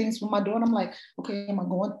through some things with my daughter. I'm like, okay, am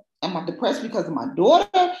I depressed because of my daughter?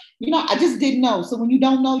 I just didn't know. So when you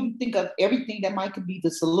don't know, you think of everything that could be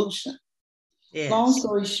the solution. Yes. Long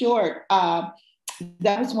story short, that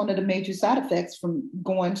was one of the major side effects from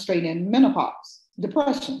going straight into menopause.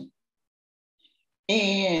 Depression.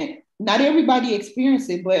 And not everybody experienced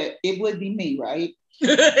it, but it would be me, right?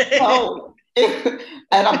 So, and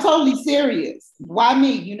I'm totally serious. Why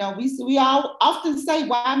me? We all often say,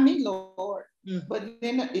 why me, Lord? But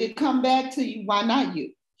then it come back to you, why not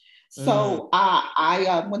you? So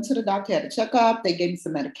I went to the doctor, had a checkup. They gave me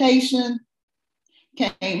some medication.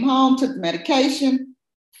 Came home, took the medication.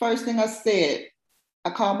 First thing I said,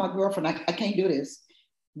 I called my girlfriend. I can't do this.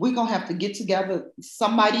 We're going to have to get together,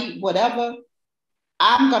 somebody, whatever.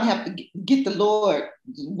 I'm going to have to get the Lord.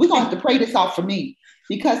 We're going to have to pray this out for me,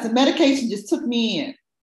 because the medication just took me in.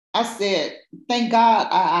 I said, thank God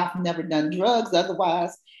I've never done drugs.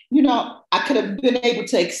 Otherwise, I could have been able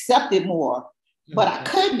to accept it more, but I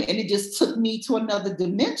couldn't. And it just took me to another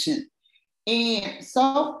dimension. And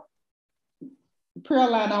so prayer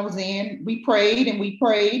line I was in, we prayed and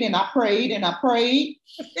I prayed and I prayed,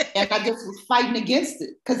 and I just was fighting against it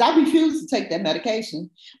because I refused to take that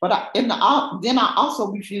medication. But then I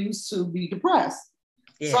also refused to be depressed.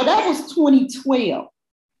 Yeah. So that was 2012.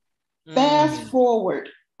 Fast forward.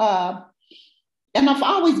 And I've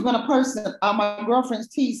always been a person, my girlfriends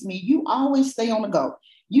tease me, you always stay on the go.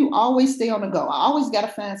 You always stay on the go. I always got to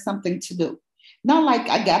find something to do. Not like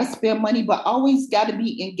I got to spend money, but always got to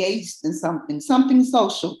be engaged in something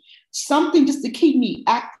social, something just to keep me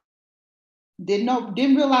active.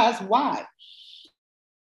 Didn't realize why.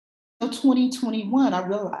 2021, I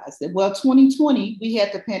realized that, 2020, we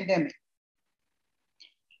had the pandemic.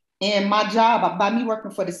 And my job, by me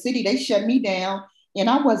working for the city, they shut me down and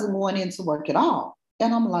I wasn't going into work at all.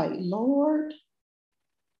 And I'm like, Lord,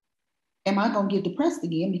 am I going to get depressed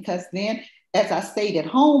again? Because then as I stayed at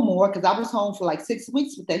home more, because I was home for like 6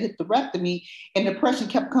 weeks with that hysterectomy, and depression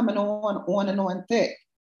kept coming on and on thick.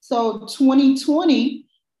 So 2020,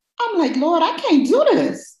 I'm like, Lord, I can't do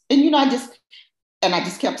this. And, I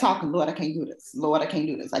just kept talking, Lord, I can't do this. Lord, I can't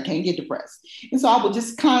do this. I can't get depressed. And so I would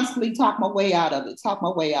just constantly talk my way out of it,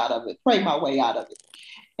 pray my way out of it.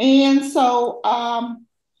 And so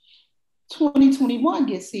 2021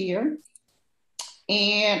 gets here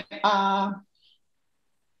and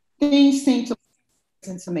things seem to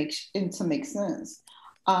make sense.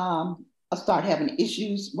 I started having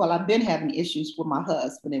issues. Well, I've been having issues with my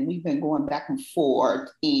husband and we've been going back and forth.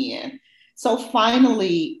 And so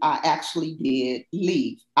finally, I actually did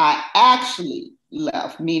leave. I actually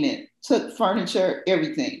left, meaning took furniture,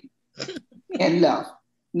 everything, and left.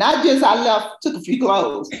 Not just I left, took a few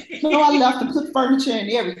clothes. No, I left and took furniture and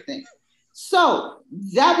everything. So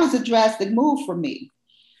that was a drastic move for me.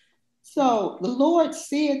 So the Lord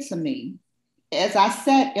said to me, as I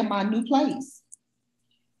sat in my new place,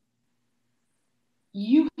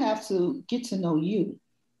 you have to get to know you.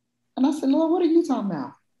 And I said, Lord, what are you talking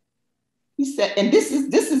about? He said, and this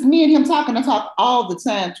is me and him talking. I talk all the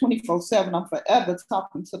time, 24/7. I'm forever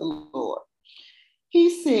talking to the Lord.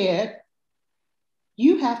 He said,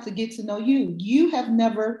 you have to get to know you. You have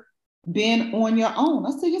never been on your own.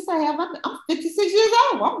 I said, yes, I have. I'm 56 years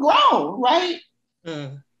old. I'm grown, right?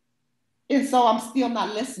 Mm. And so I'm still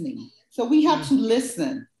not listening. So we have to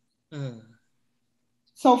listen. Mm.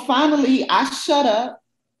 So finally, I shut up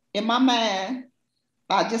in my mind.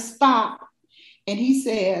 I just stopped. And he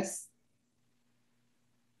says,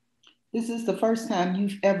 this is the first time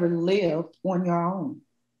you've ever lived on your own,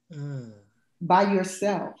 by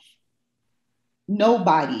yourself.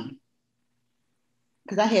 Nobody.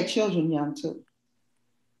 Because I had children young too.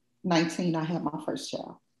 19, I had my first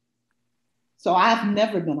child. So I've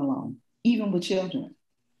never been alone, even with children.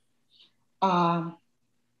 So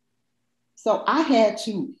I had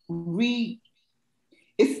to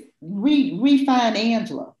refine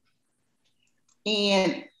Angela.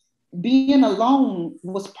 And being alone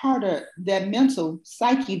was part of that mental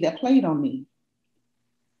psyche that played on me.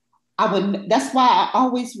 That's why I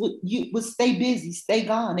always would stay busy, stay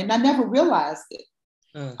gone. And I never realized it.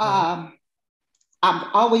 I'm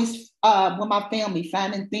always with my family,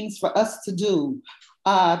 finding things for us to do.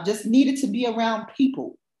 Just needed to be around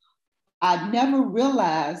people. I never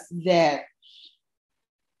realized that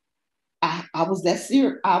I was that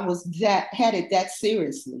serious. Had it that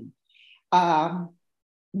seriously.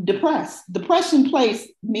 Depressed. Depression plays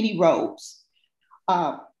many roles.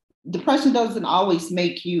 Depression doesn't always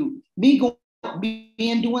make you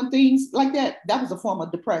doing things like that. That was a form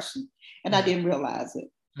of depression, and I didn't realize it.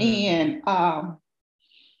 And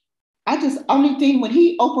only thing when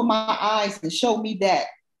he opened my eyes and showed me that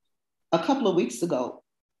a couple of weeks ago,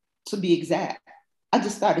 to be exact, I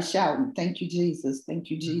just started shouting, "Thank you, Jesus! Thank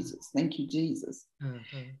you, Jesus! Thank you, Jesus!"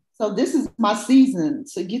 Mm-hmm. So this is my season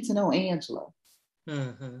to get to know Angela.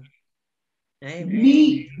 Mm-hmm.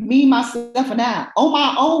 Me, myself, and I on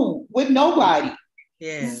my own with nobody.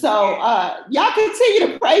 Yeah. So y'all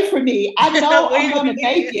continue to pray for me. I know I'm gonna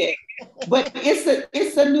make it, but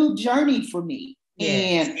it's a new journey for me.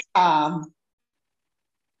 Yes. And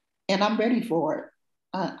I'm ready for it.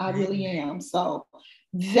 I really am. So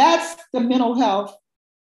that's the mental health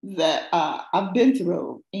that I've been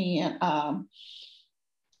through, and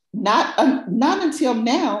not until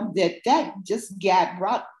now that just got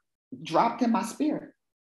dropped in my spirit,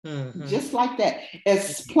 just like that.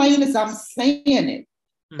 As plain as I'm saying it,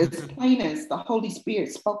 as plain as the Holy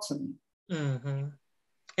Spirit spoke to me. Mm-hmm.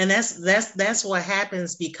 And that's what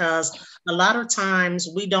happens, because a lot of times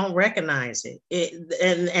we don't recognize it.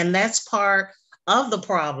 And that's part of the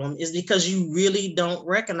problem, is because you really don't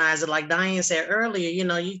recognize it. Like Diane said earlier,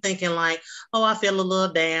 you thinking like, oh, I feel a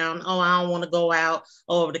little down. Oh, I don't want to go out,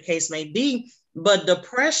 or whatever the case may be. But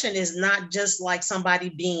depression is not just like somebody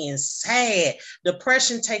being sad.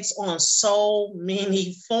 Depression takes on so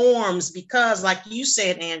many forms because, like you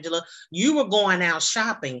said, Angela, you were going out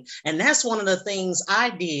shopping. And that's one of the things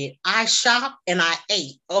I did. I shopped and I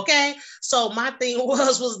ate. Okay. So my thing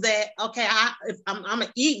was that, okay, if I'm gonna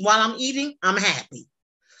eat while I'm eating, I'm happy.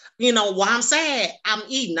 You know, while I'm sad, I'm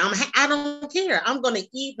eating. I don't care. I'm going to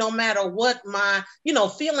eat no matter what my,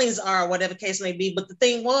 feelings are, whatever case may be. But the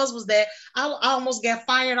thing was that I almost got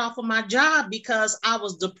fired off of my job because I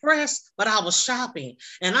was depressed, but I was shopping.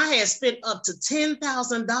 And I had spent up to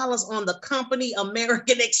 $10,000 on the company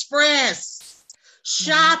American Express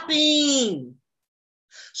shopping.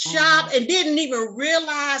 And didn't even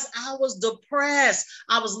realize I was depressed.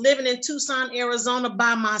 I was living in Tucson, Arizona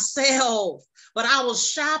by myself, but I was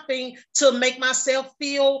shopping to make myself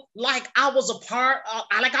feel like I was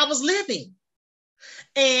like I was living.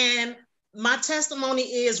 And my testimony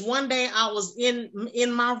is one day I was in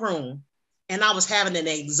my room and I was having an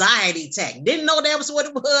anxiety attack. Didn't know that was what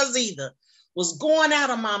it was either. Was going out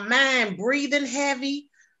of my mind, breathing heavy,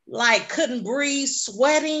 like couldn't breathe,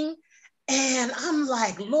 sweating. And I'm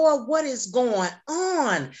like, Lord, what is going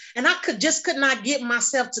on? And I could not get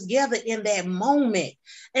myself together in that moment.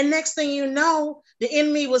 And next thing you know, the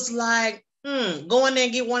enemy was like, go in there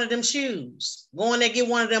and get one of them shoes. Go in there and get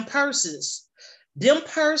one of them purses. Them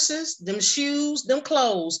purses, them shoes, them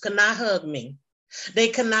clothes could not hug me. They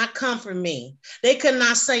could not comfort me. They could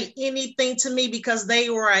not say anything to me because they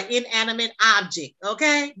were an inanimate object,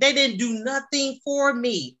 okay? They didn't do nothing for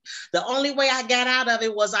me. The only way I got out of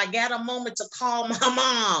it was I got a moment to call my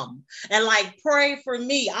mom and like pray for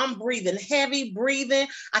me. I'm breathing heavy,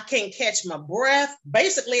 I can't catch my breath.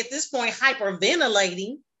 Basically, at this point,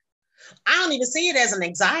 hyperventilating. I don't even see it as an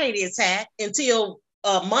anxiety attack until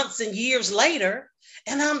months and years later.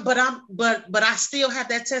 And but I still have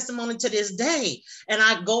that testimony to this day. And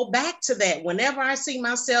I go back to that. Whenever I see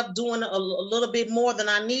myself doing a little bit more than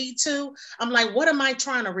I need to, I'm like, what am I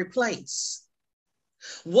trying to replace?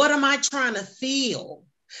 What am I trying to feel?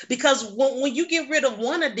 Because when you get rid of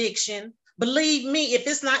one addiction, believe me,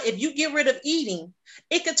 if you get rid of eating,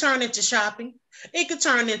 it could turn into shopping. It could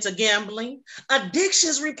turn into gambling.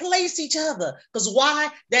 Addictions replace each other. Because why?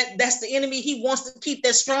 That's the enemy. He wants to keep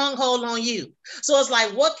that stronghold on you. So it's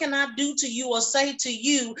like, what can I do to you or say to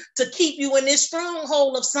you to keep you in this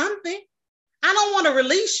stronghold of something? I don't want to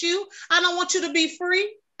release you. I don't want you to be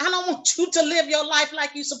free. I don't want you to live your life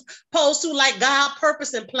like you're supposed to, like God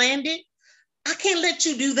purposed and planned it. I can't let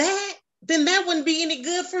you do that. Then that wouldn't be any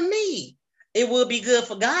good for me. It will be good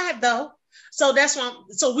for God, though. So that's why.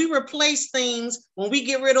 So we replace things when we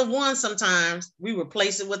get rid of one. Sometimes we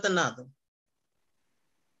replace it with another.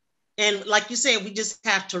 And like you said, we just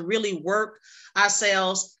have to really work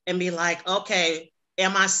ourselves and be like, okay,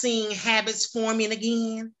 am I seeing habits forming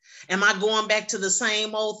again? Am I going back to the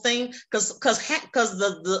same old thing? Because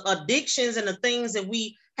the addictions and the things that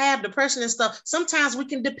we have, depression and stuff, sometimes we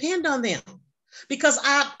can depend on them. Because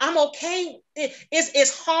I'm okay.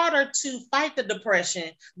 It's harder to fight the depression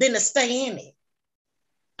than to stay in it.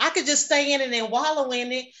 I could just stay in it and wallow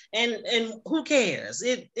in it, and who cares?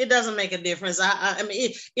 It doesn't make a difference. I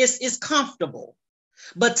mean, it's comfortable,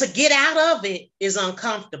 but to get out of it is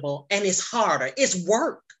uncomfortable and it's harder. It's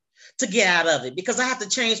work to get out of it because I have to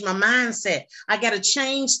change my mindset. I got to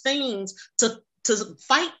change things to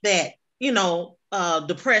fight that,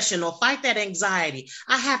 depression or fight that anxiety.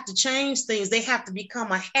 I have to change things. They have to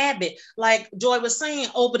become a habit. Like Joy was saying,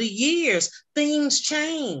 over the years, things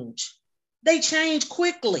change. They change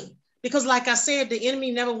quickly because, like I said, the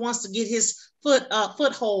enemy never wants to get his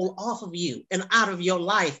foothold off of you and out of your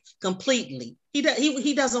life completely. He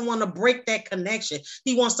doesn't want to break that connection.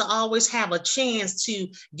 He wants to always have a chance to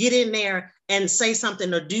get in there and say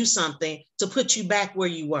something or do something to put you back where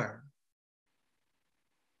you were.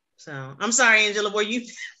 So I'm sorry, Angela, were you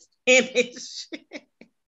finished?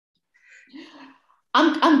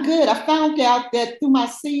 I'm good. I found out that through my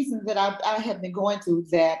seasons that I have been going through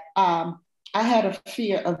that I had a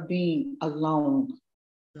fear of being alone.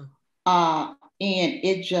 And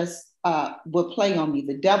it just would play on me.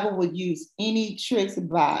 The devil would use any tricks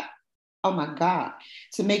about, oh my God,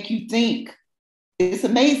 to make you think. It's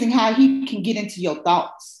amazing how he can get into your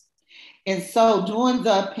thoughts. And so during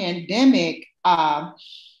the pandemic,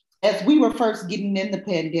 as we were first getting in the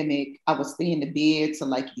pandemic, I was staying in bed till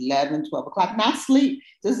like 11, 12 o'clock, not sleep,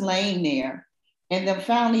 just laying there. And then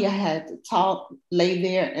finally I had to talk, lay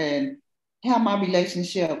there and have my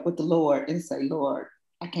relationship with the Lord and say, Lord,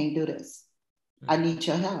 I can't do this. I need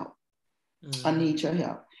your help. I need your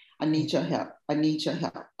help. I need your help. I need your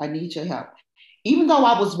help. I need your help. even though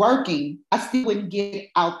I was working, I still wouldn't get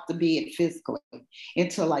out the bed physically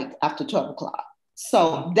until like after 12 o'clock.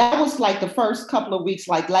 So that was like the first couple of weeks,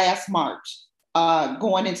 like last March,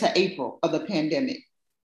 going into April of the pandemic.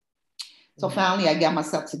 So finally I got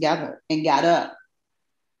myself together and got up,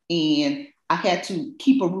 and I had to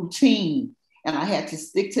keep a routine, and I had to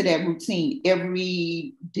stick to that routine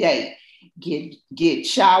every day. Get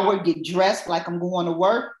showered, get dressed like I'm going to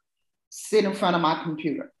work, sit in front of my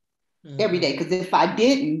computer every day. Because if I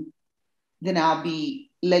didn't, then I'll be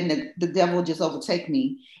letting the devil just overtake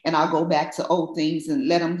me, and I'll go back to old things and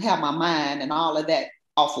let him have my mind and all of that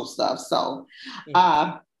awful stuff. So,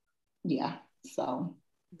 yeah. So.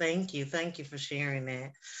 Thank you for sharing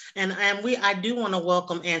that. And I do want to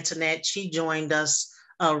welcome Antoinette. She joined us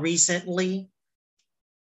recently.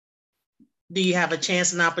 Do you have a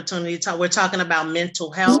chance and opportunity to talk? We're talking about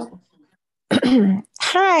mental health.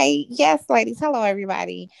 Hi. Yes, ladies. Hello,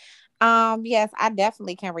 everybody. Yes, I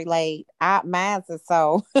definitely can relate. Mine's is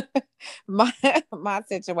so my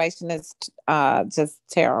situation is just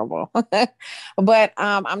terrible. But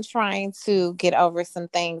I'm trying to get over some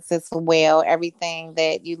things as well. Everything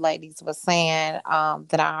that you ladies were saying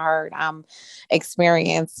that I heard, I'm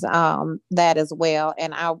experienced that as well.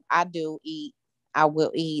 And I do eat. I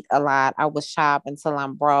will eat a lot. I will shop until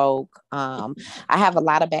I'm broke. I have a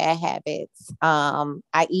lot of bad habits.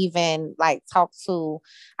 I even talk to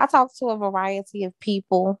a variety of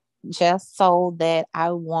people just so that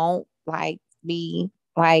I won't be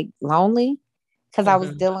lonely. Cause I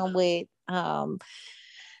was dealing with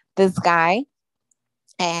this guy,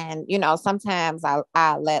 and sometimes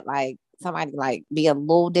I let somebody be a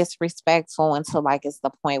little disrespectful until it's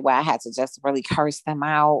the point where I had to just really curse them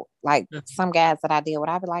out. Some guys that I deal with,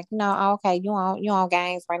 I'd be like, okay, you on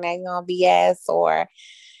games right now, you on BS, or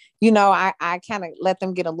I kind of let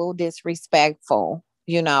them get a little disrespectful,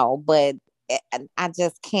 but I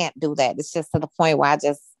just can't do that. It's just to the point where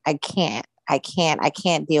I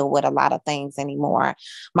can't deal with a lot of things anymore.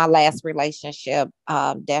 My last relationship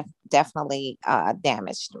definitely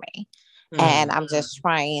damaged me. And I'm just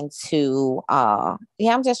trying to,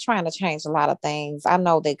 I'm just trying to change a lot of things. I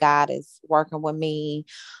know that God is working with me.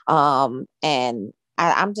 And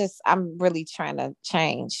I'm really trying to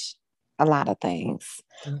change a lot of things.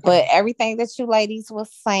 But everything that you ladies was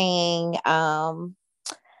saying,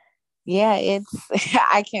 it's,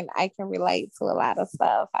 I can relate to a lot of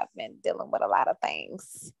stuff. I've been dealing with a lot of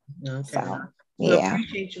things. Okay. So, we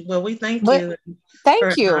appreciate you. Well, we thank you.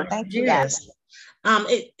 Thank you. Thank you guys.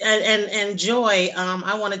 And Joy,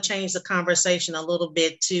 I want to change the conversation a little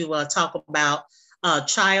bit to talk about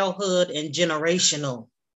childhood and generational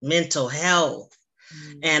mental health.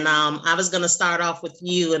 And I was going to start off with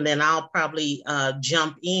you, and then I'll probably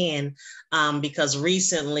jump in because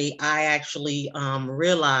recently I actually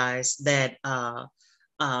realized that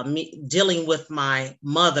dealing with my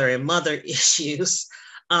mother and mother issues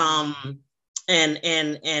and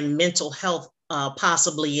mental health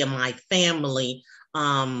possibly in my family.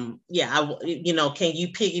 Can you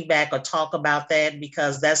piggyback or talk about that?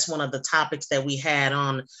 Because that's one of the topics that we had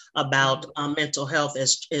on about mental health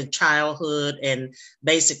as in childhood, and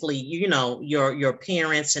basically, your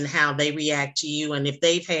parents and how they react to you, and if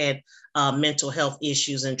they've had mental health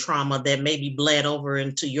issues and trauma that maybe bled over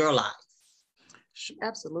into your life.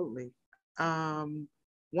 Absolutely.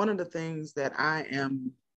 One of the things that I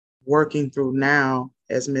am working through now,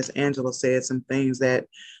 as Miss Angela said, some things that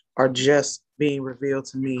are just being revealed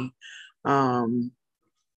to me.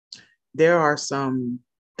 There are some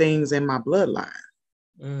things in my bloodline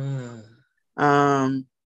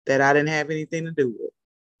that I didn't have anything to do with.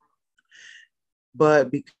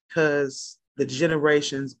 But because the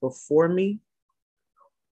generations before me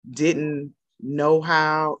didn't know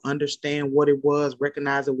how, understand what it was,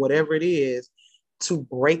 recognize it, whatever it is, to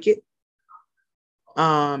break it,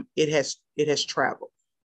 it has traveled,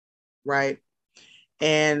 right?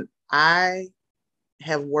 And I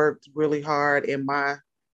have worked really hard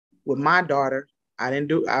with my daughter. I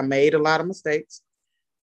made a lot of mistakes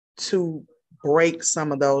to break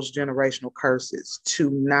some of those generational curses, to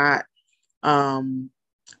not, I'll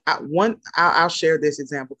share this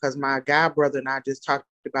example because my god brother and I just talked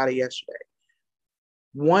about it yesterday.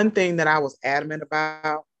 One thing that I was adamant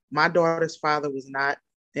about, my daughter's father was not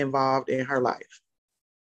involved in her life.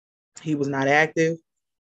 He was not active.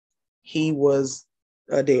 He was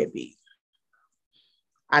a deadbeat.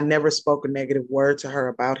 I never spoke a negative word to her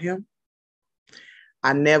about him.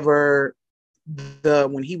 When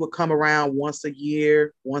he would come around once a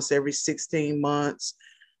year, once every 16 months,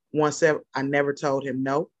 I never told him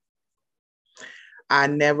no.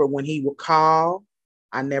 When he would call,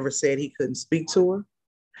 I never said he couldn't speak to her.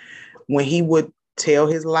 when he would tell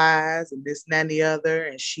his lies and this and that and the other,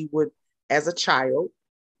 and she would, as a child,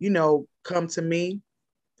 come to me,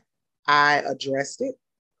 I addressed it,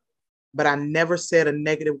 but I never said a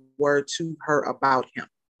negative word to her about him.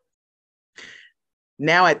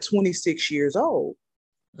 Now at 26 years old,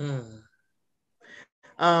 and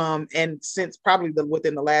since probably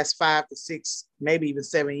within the last 5 to 6, maybe even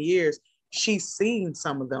 7 years, she's seen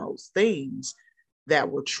some of those things that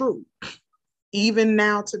were true, even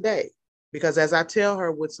now today. Because as I tell her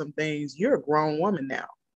with some things, you're a grown woman now.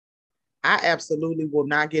 I absolutely will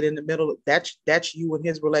not get in the middle of that's you and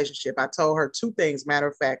his relationship. I told her 2 things, matter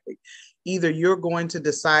of factly. Either you're going to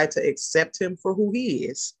decide to accept him for who he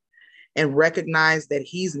is and recognize that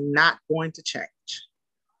he's not going to change,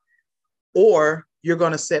 or you're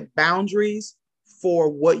going to set boundaries for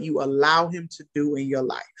what you allow him to do in your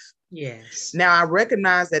life. Yes. Now, I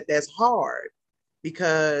recognize that that's hard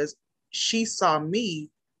because she saw me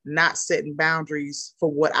not setting boundaries for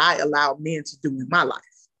what I allowed men to do in my life.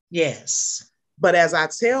 Yes. But as I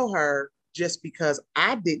tell her, just because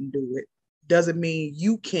I didn't do it doesn't mean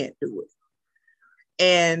you can't do it.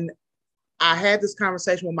 And I had this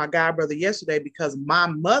conversation with my god brother yesterday because my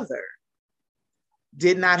mother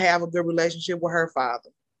did not have a good relationship with her father.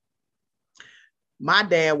 My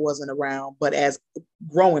dad wasn't around, but as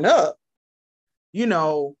growing up,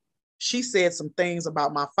 she said some things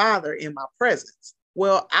about my father in my presence.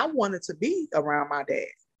 Well, I wanted to be around my dad,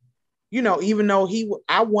 even though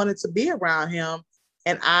I wanted to be around him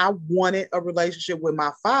and I wanted a relationship with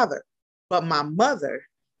my father, but my mother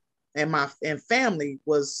and family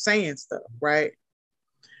was saying stuff, right?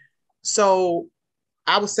 So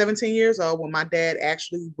I was 17 years old when my dad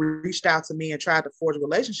actually reached out to me and tried to forge a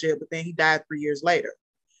relationship, but then he died 3 years later.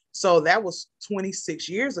 So that was 26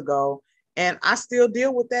 years ago, and I still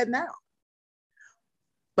deal with that now.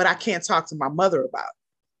 But I can't talk to my mother about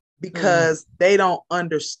it because they don't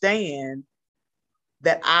understand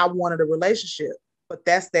that I wanted a relationship. But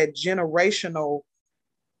that's that generational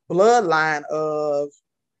bloodline of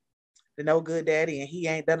the no good daddy and he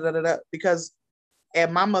ain't da-da-da-da-da. Because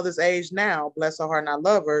at my mother's age now, bless her heart and I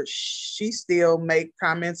love her, she still make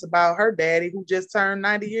comments about her daddy who just turned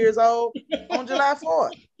 90 years old on July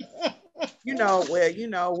 4th. We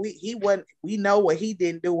know what he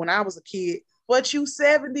didn't do when I was a kid, but you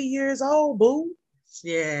 70 years old, boo.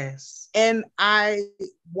 Yes. And I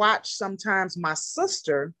watch sometimes my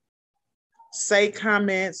sister say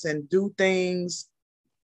comments and do things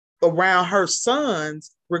around her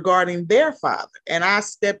sons regarding their father. And I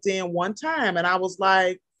stepped in one time and I was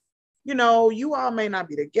like, you all may not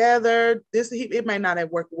be together. It may not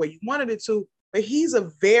have worked the way you wanted it to, but he's a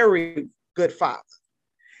very good father.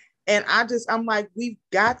 And I'm like, we've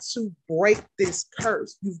got to break this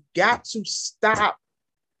curse. You've got to stop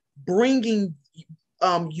bringing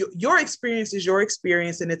your experience is your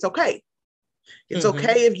experience, and it's okay. It's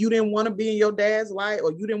okay if you didn't want to be in your dad's life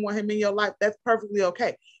or you didn't want him in your life. That's perfectly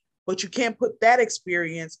okay. But you can't put that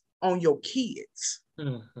experience on your kids.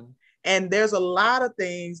 And there's a lot of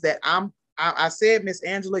things that I said, Miss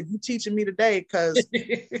Angela, you teaching me today because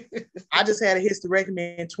I just had a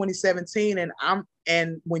hysterectomy in 2017,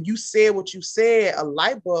 and when you said what you said, a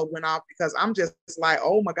light bulb went off because I'm just like,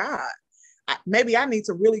 oh my God, maybe I need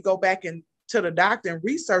to really go back and to the doctor and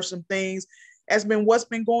research some things what's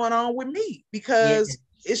been going on with me, because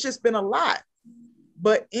it's just been a lot.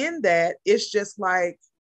 But in that, it's just like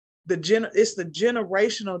it's the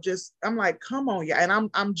generational. I'm like, come on, yeah. And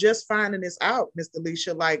I'm just finding this out, Miss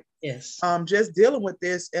Delisha. Like, yes, just dealing with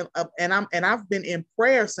this, and I've been in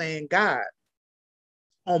prayer saying, God,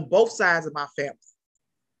 on both sides of my family,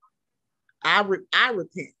 I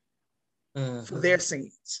repent for their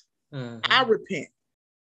sins. I repent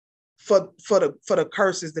for the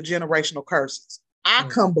curses, the generational curses. I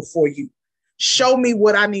come before you. Show me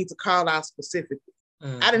what I need to call out specifically.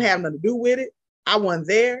 I didn't have nothing to do with it. I wasn't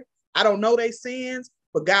there. I don't know they sins,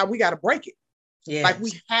 but God, we got to break it. Yes. Like,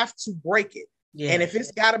 we have to break it. Yes. And if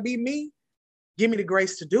it's got to be me, give me the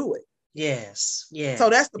grace to do it. Yes. Yes. So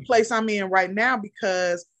that's the place I'm in right now,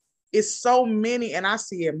 because it's so many, and I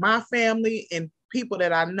see it in my family and people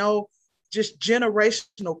that I know, just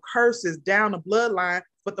generational curses down the bloodline.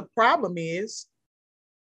 But the problem is,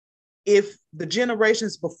 if the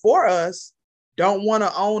generations before us don't want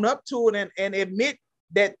to own up to it and admit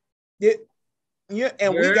that it, yeah,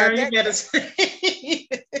 and we got that.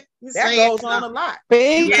 That goes on a lot.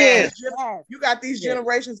 You got these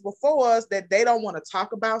generations before us that they don't want to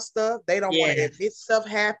talk about stuff. They don't want to admit stuff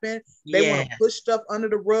happened. They want to push stuff under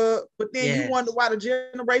the rug. But then you wonder why the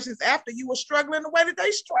generations after you were struggling the way that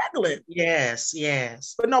they struggling. Yes,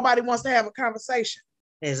 yes. But nobody wants to have a conversation.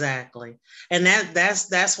 Exactly. And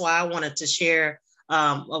that's why I wanted to share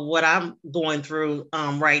of what I'm going through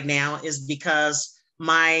right now, is because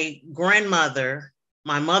my grandmother,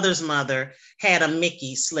 my mother's mother, had a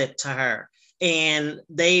Mickey slip to her. And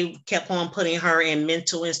they kept on putting her in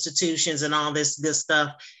mental institutions and all this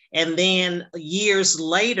stuff. And then years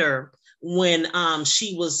later, when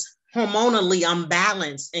she was hormonally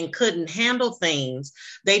unbalanced and couldn't handle things,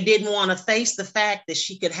 they didn't want to face the fact that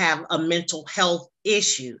she could have a mental health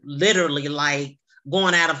issue, literally like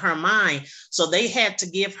going out of her mind. So they had to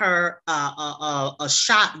give her a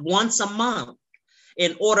shot once a month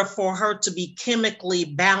in order for her to be chemically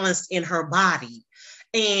balanced in her body.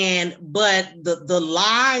 But the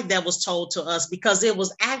lie that was told to us, because it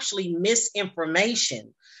was actually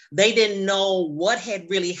misinformation, they didn't know what had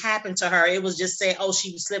really happened to her. It was just saying, oh,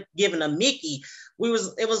 she was given a Mickey.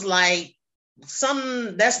 It was like,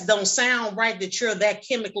 something that don't sound right, that you're that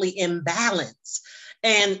chemically imbalanced.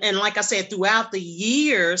 And like I said, throughout the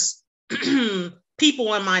years,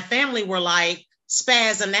 people in my family were like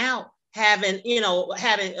spazzing out,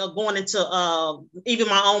 going into even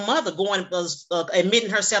my own mother admitting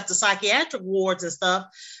herself to psychiatric wards and stuff.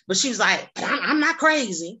 But she was like, I'm not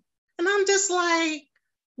crazy. And I'm just like,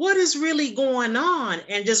 what is really going on?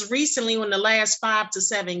 And just recently, in the last 5 to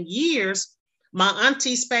 7 years, my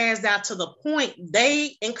auntie spazzed out to the point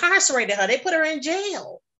they incarcerated her. They put her in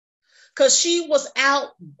jail because she was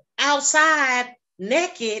outside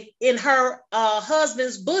naked in her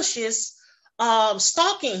husband's bushes,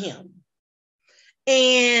 stalking him.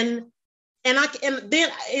 And then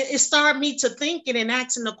it started me to thinking and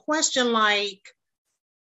asking the question, like,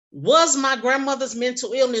 was my grandmother's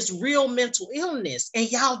mental illness real mental illness?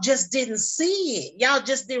 And y'all just didn't see it. Y'all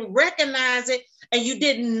just didn't recognize it. And you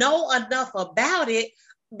didn't know enough about it,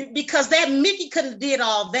 because that Mickey couldn't have did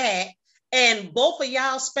all that. And both of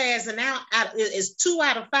y'all spazzing out is 2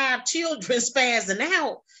 out of 5 children spazzing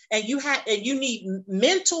out. And you need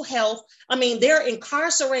mental health. I mean, they're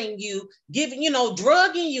incarcerating you,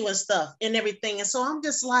 drugging you and stuff and everything. And so I'm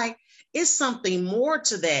just like, it's something more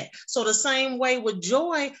to that. So the same way with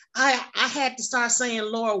joy, I had to start saying,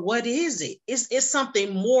 Lord, what is it? It's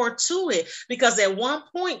something more to it. Because at one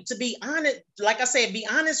point, to be honest, like I said, be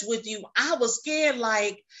honest with you, I was scared,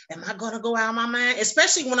 like, am I going to go out of my mind?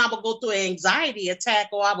 Especially when I would go through an anxiety attack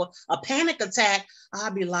or a panic attack,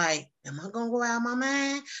 I'd be like, am I going to go out of my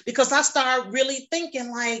mind? Because I started really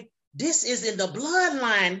thinking, like, this is in the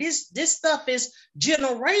bloodline. This stuff is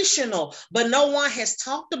generational, but no one has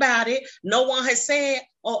talked about it. No one has said,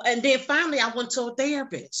 oh, and then finally I went to a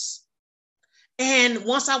therapist. And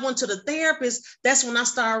once I went to the therapist, that's when I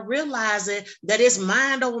started realizing that it's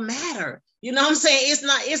mind over matter. You know what I'm saying?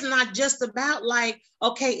 It's not just about like,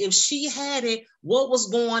 okay, if she had it, what was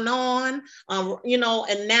going on?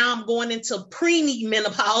 And now I'm going into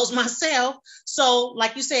premenopause myself. So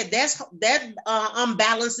like you said, that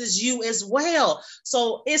unbalances you as well.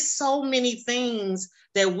 So it's so many things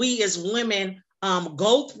that we as women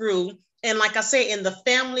go through. And like I said, in the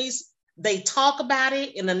families, they talk about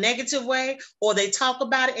it in a negative way, or they talk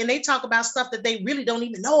about it and they talk about stuff that they really don't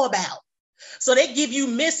even know about. So they give you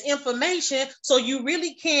misinformation, so you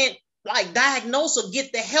really can't like diagnose or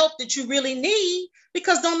get the help that you really need,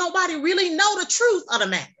 because don't nobody really know the truth of the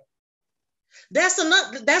matter. That's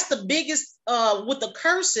the biggest with the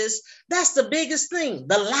curses. That's the biggest thing,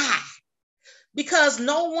 the lie, because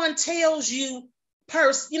no one tells you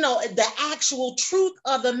the actual truth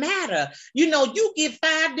of the matter. You give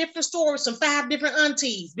 5 different stories from 5 different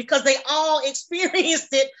aunties, because they all experienced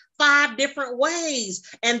it 5 different ways.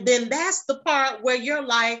 And then that's the part where you're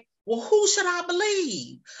like, well, who should I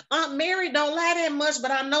believe? Aunt Mary don't lie that much,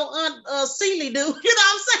 but I know Aunt Celie do. You know what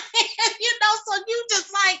I'm saying? So you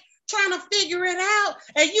just like trying to figure it out,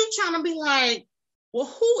 and you trying to be like, well,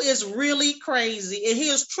 who is really crazy? And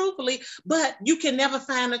here's truthfully, but you can never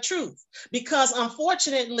find the truth, because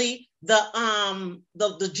unfortunately,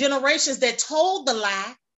 the generations that told the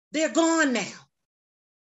lie, they're gone now.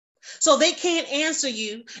 So they can't answer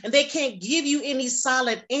you, and they can't give you any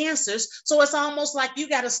solid answers. So it's almost like you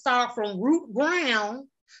got to start from root ground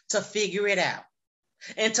to figure it out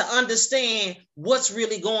and to understand what's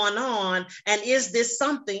really going on. And is this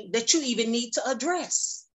something that you even need to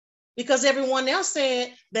address? Because everyone else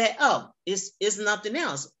said that, oh, it's nothing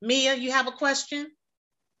else. Mia, you have a question?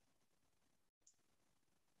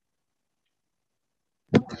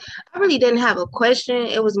 I really didn't have a question.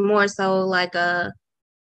 It was more so like to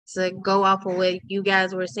go off of what you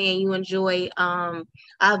guys were saying. You enjoy.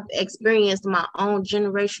 I've experienced my own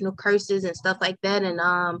generational curses and stuff like that, and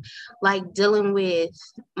like dealing with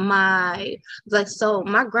my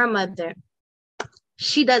grandmother.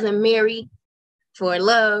 She doesn't marry for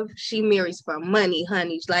love, she marries for money,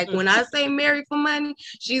 honey. Like when I say marry for money,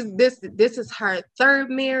 this is her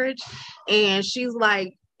third marriage, and she's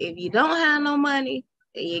like, if you don't have no money,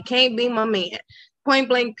 you can't be my man. Point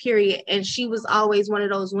blank, period. And she was always one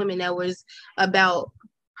of those women that was about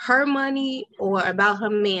her money or about her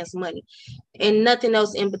man's money and nothing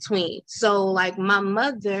else in between. So like my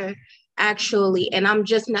mother actually, and I'm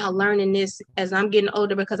just now learning this as I'm getting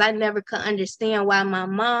older, because I never could understand why my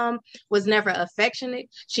mom was never affectionate.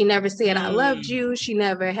 She never said I loved you. She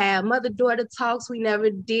never had mother-daughter talks. We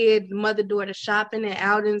never did mother-daughter shopping and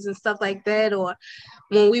outings and stuff like that. Or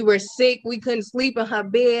when we were sick, we couldn't sleep in her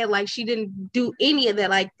bed. Like she didn't do any of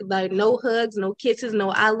that. Like no hugs, no kisses,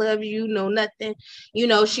 no I love you, no nothing. You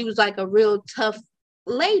know, she was like a real tough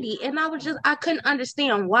lady. And I couldn't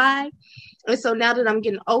understand why. And so now that I'm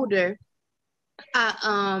getting older,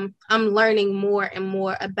 I'm learning more and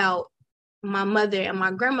more about my mother and my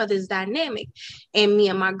grandmother's dynamic. And me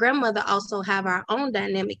and my grandmother also have our own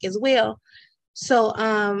dynamic as well. So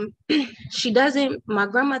my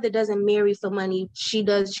grandmother doesn't marry for money. She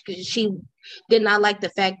did not like the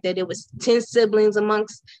fact that it was 10 siblings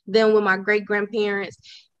amongst them with my great grandparents.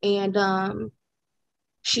 And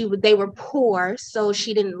they were poor, so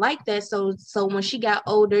she didn't like that. So when she got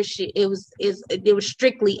older, it was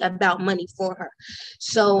strictly about money for her.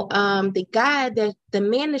 So the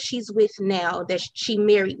man that she's with now, that she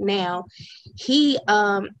married now, he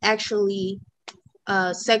actually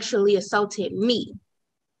sexually assaulted me,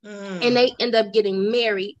 and they end up getting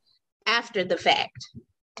married after the fact.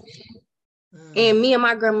 And me and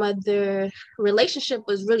my grandmother relationship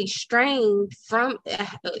was really strained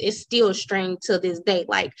it's still strained to this day.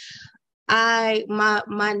 Like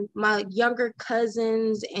my younger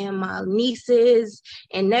cousins and my nieces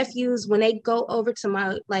and nephews, when they go over to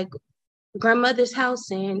my like grandmother's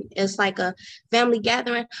house and it's like a family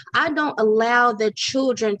gathering, I don't allow the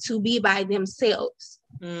children to be by themselves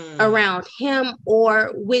around him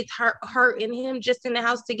or with her and him just in the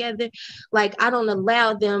house together. Like I don't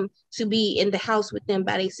allow them to be in the house with them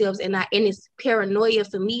by themselves. And it's paranoia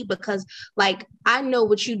for me, because like I know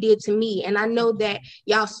what you did to me, and I know that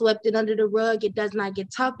y'all swept it under the rug. It does not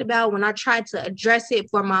get talked about. When I tried to address it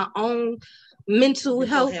for my own mental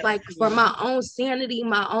health, like for my own sanity,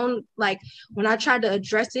 my own, like when I tried to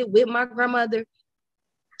address it with my grandmother,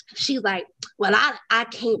 she's like, well, I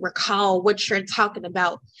can't recall what you're talking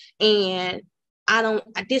about, and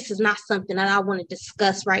this is not something that I want to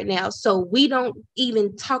discuss right now. So we don't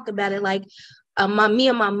even talk about it. Like me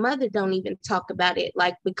and my mother don't even talk about it,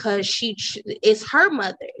 like, because it's her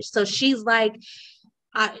mother. So she's like,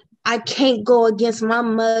 I can't go against my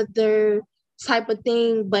mother type of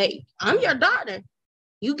thing, but I'm your daughter.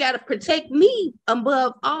 You got to protect me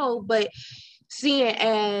above all. But seeing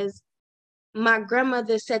as my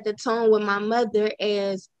grandmother set the tone with my mother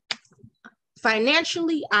as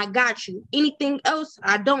financially, I got you. Anything else,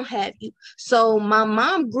 I don't have you. So my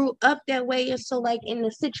mom grew up that way. And so like in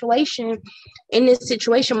this situation,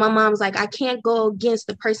 my mom's like, I can't go against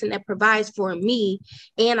the person that provides for me,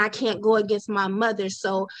 and I can't go against my mother.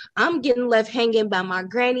 So I'm getting left hanging by my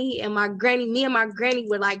granny, and me and my granny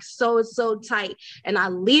were like so tight. And I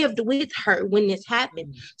lived with her when this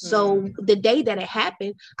happened. So the day that it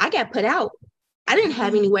happened, I got put out. I didn't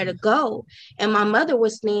have anywhere to go. And my mother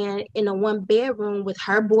was staying in a 1-bedroom with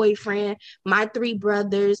her boyfriend, my 3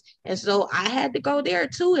 brothers. And so I had to go there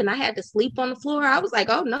too. And I had to sleep on the floor. I was like,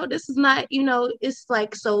 oh no, this is not, it's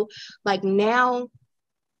like, so like now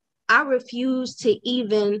I refuse to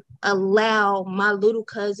even allow my little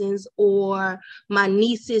cousins or my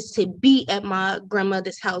nieces to be at my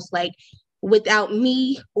grandmother's house, like without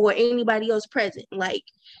me or anybody else present. Like,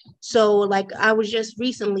 so like I was just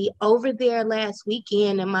recently over there last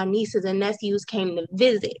weekend, and my nieces and nephews came to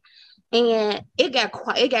visit, and it got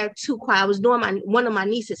too quiet. I was doing one of my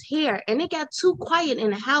niece's hair, and it got too quiet in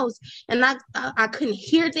the house, and I couldn't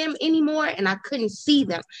hear them anymore, and I couldn't see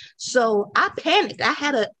them. So I panicked. I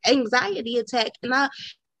had an anxiety attack,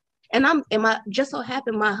 just so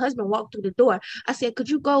happened my husband walked through the door. I said, could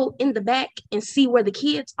you go in the back and see where the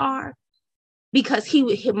kids are? Because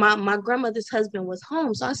my grandmother's husband was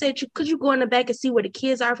home. So I said, could you go in the back and see where the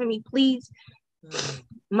kids are for me, please?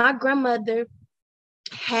 My grandmother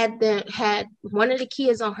had one of the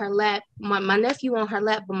kids on her lap, my nephew on her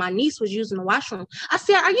lap, but my niece was using the washroom. I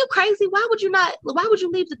said, are you crazy? Why would you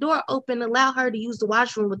leave the door open, allow her to use the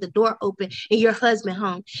washroom with the door open and your husband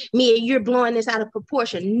home? Mia, you're blowing this out of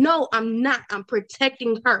proportion. No, I'm not. I'm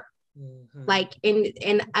protecting her. Like,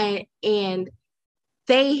 and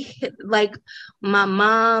they, like my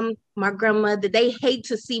mom, my grandmother, they hate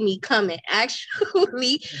to see me coming,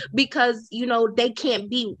 actually, because, you know, they can't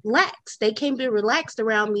be relaxed. They can't be relaxed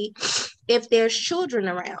around me if there's children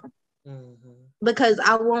around, because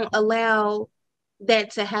I won't allow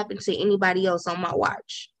that to happen to anybody else on my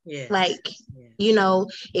watch. Like, you know,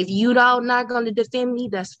 if you don't not going to defend me,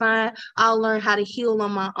 that's fine. I'll learn how to heal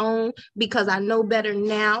on my own, because I know better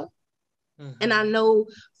now. And I know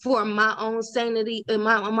for my own sanity and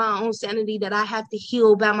my own sanity that I have to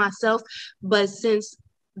heal by myself. But since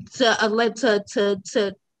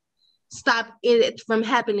to stop it from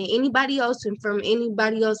happening to anybody else and from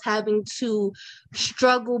anybody else having to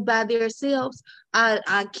struggle by themselves,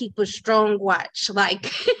 I keep a strong watch.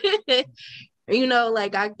 Like, you know,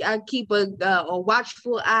 like I keep a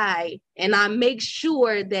watchful eye, and I make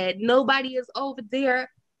sure that nobody is over there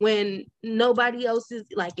when nobody else is.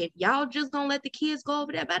 Like, if y'all just gonna let the kids go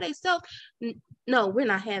over there by themselves, no, we're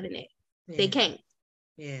not having it. They can't.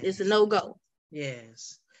 It's a no-go.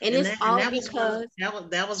 And it's because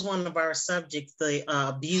that was one of our subjects, the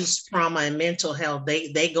abuse, trauma, and mental health.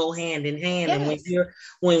 They go hand in hand. And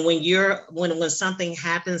when something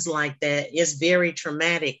happens like that, it's very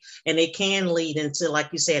traumatic, and it can lead into, like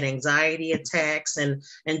you said, anxiety attacks and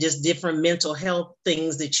just different mental health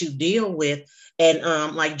things that you deal with.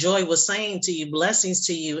 And like Joy was saying to you, blessings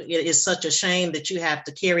to you. It is such a shame that you have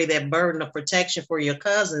to carry that burden of protection for your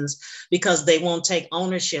cousins, because they won't take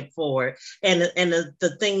ownership for it. And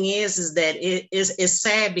the thing is that it's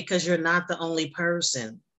sad, because you're not the only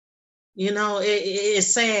person. You know, it's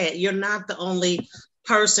sad. You're not the only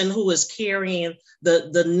person who is carrying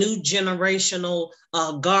the new generational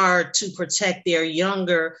guard to protect their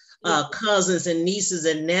younger cousins and nieces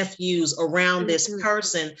and nephews around this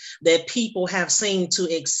person that people have seen to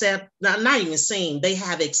accept, not even seen, they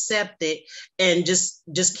have accepted, and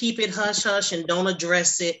just keep it hush hush and don't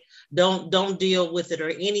address it. Don't deal with it or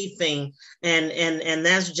anything. And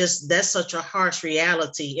that's such a harsh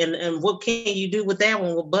reality. And what can you do with that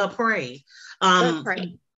one? But pray.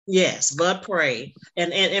 Pray. Yes, but pray.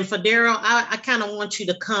 And for Daryl, I kind of want you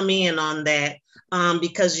to come in on that,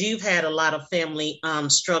 because you've had a lot of family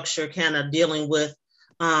structure kind of dealing with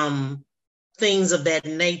things of that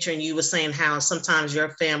nature. And you were saying how sometimes your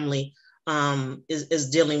family is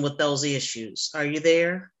dealing with those issues. Are you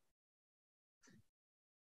there?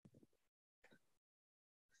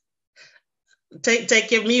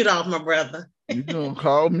 Take your mute off, my brother. You gonna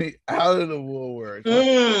call me out of the woodwork?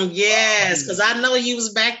 Yes, because I know you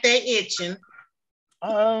was back there itching.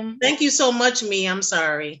 Thank you so much, me. I'm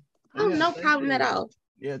sorry. Oh, yeah, no problem at all.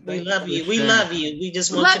 Yeah, we love you. We love you. We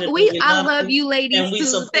just want you to know I love you, ladies, and we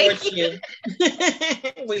support you.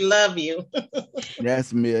 We love you.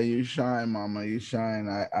 Yes, Mia, you shine, Mama. You shine.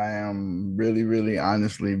 I am really, really,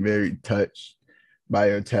 honestly, very touched by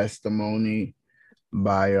your testimony,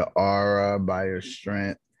 by your aura, by your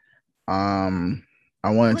strength. I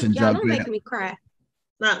wanted to jump in. Making me cry.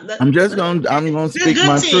 I'm gonna speak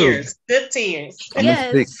my truth. Good tears. I'm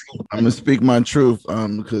gonna speak my truth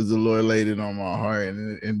because the Lord laid it on my heart,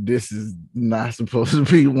 and this is not supposed to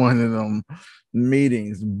be one of them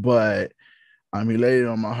meetings, but he laid it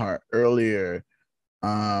on my heart earlier.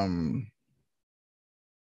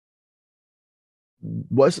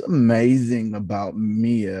 What's amazing about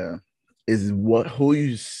Mia is who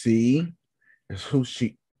you see is who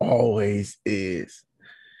she always is.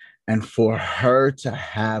 And for her to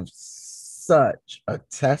have such a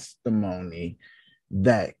testimony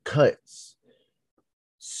that cuts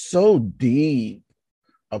so deep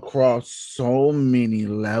across so many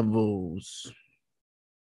levels,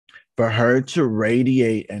 for her to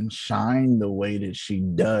radiate and shine the way that she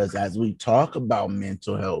does as we talk about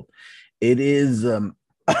mental health, it is an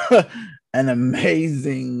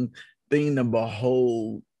amazing thing to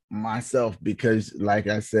behold myself, because like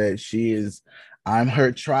I said, I'm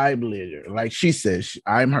her tribe leader. Like she says,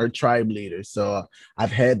 I'm her tribe leader. So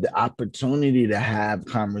I've had the opportunity to have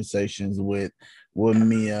conversations with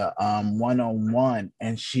Mia one-on-one,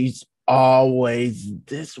 and she's always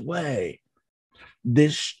this way.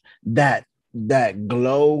 That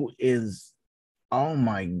glow is, oh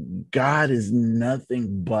my God, is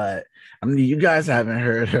nothing but, you guys haven't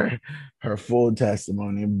heard her full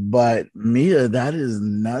testimony, but Mia, that is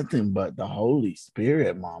nothing but the Holy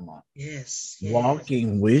Spirit, Mama. Yes.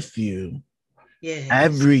 Walking with you. Yes.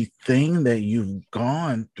 Everything that you've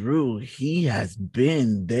gone through, he has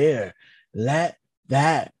been there. Let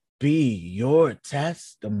that be your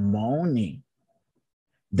testimony.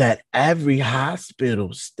 That every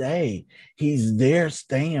hospital stay, he's there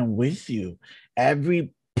staying with you.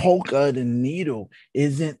 Every poke of the needle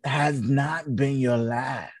has not been your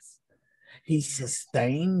last. He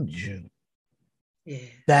sustained you. Yeah.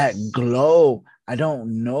 That glow. I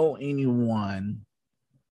don't know anyone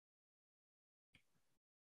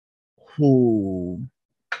who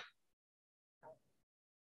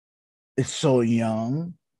is so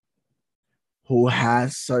young, who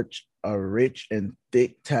has such a rich and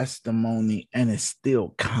thick testimony and is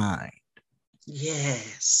still kind.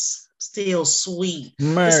 Yes. Still sweet.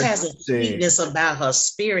 Mercy. Just has a sweetness about her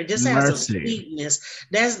spirit. Just has a sweetness.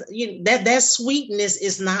 That sweetness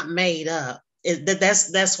is not made up.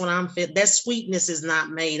 That's what I'm fit. That sweetness is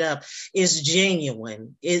not made up. It's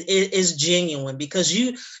genuine. It is genuine because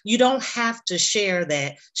you don't have to share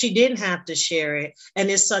that. She didn't have to share it,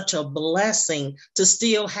 and it's such a blessing to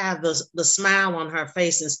still have the smile on her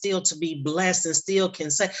face and still to be blessed and still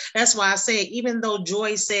can say. That's why I said, even though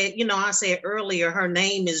Joy said, I said earlier her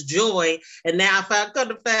name is Joy, and now if I could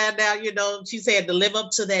have found out, she said to live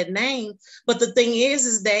up to that name. But the thing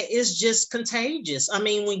is that it's just contagious. I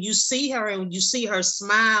mean, when you see her and you see her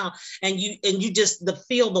smile and you just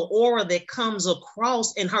feel the aura that comes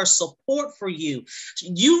across and her support for you,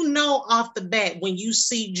 off the bat when you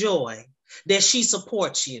see Joy that she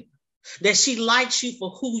supports you, that she likes you for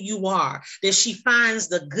who you are, that she finds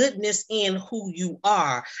the goodness in who you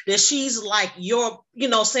are, that she's like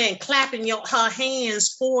saying, clapping her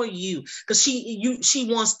hands for you because she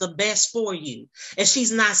wants the best for you, and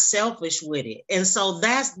she's not selfish with it. And so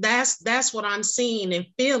that's what I'm seeing and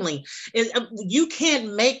feeling. You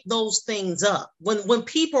can't make those things up. When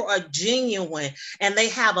people are genuine and they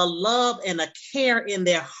have a love and a care in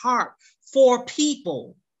their heart for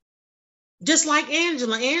people. Just like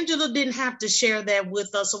Angela didn't have to share that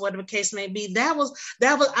with us or whatever the case may be. That was,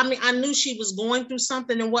 I mean, I knew she was going through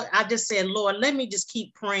something, and what I just said, Lord, let me just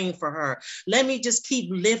keep praying for her. Let me just keep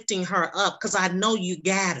lifting her up because I know you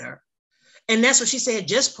got her. And that's what she said,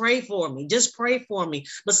 just pray for me, just pray for me.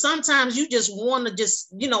 But sometimes you just want to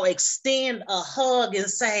just, extend a hug and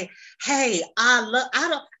say, hey,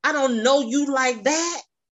 I don't know you like that,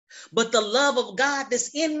 but the love of God that's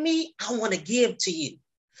in me, I want to give to you.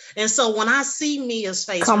 And so when I see Mia's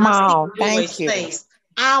face, Come when on, I see Joy's face,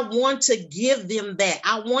 I want to give them that.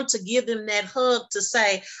 I want to give them that hug to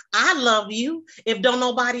say, I love you if don't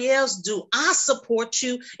nobody else do. I support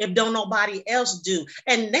you if don't nobody else do.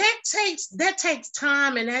 And that takes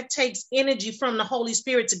time and that takes energy from the Holy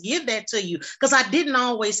Spirit to give that to you, because I didn't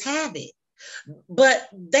always have it. But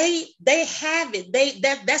they have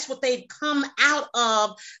it. That's what they've come out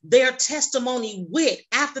of their testimony with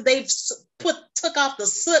after they've took off the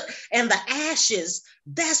soot and the ashes.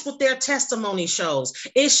 That's what their testimony shows.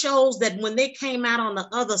 It shows that when they came out on the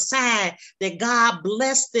other side, that God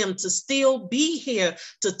blessed them to still be here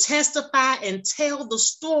to testify and tell the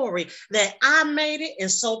story that I made it and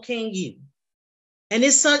so can you. And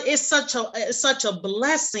it's such a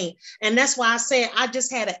blessing. And that's why I said I just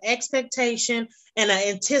had an expectation and an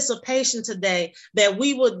anticipation today that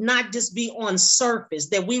we would not just be on surface,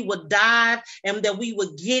 that we would dive and that we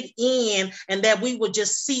would get in and that we would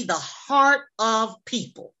just see the heart of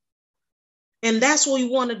people. And that's what we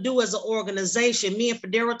want to do as an organization. Me and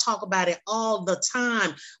Federa talk about it all the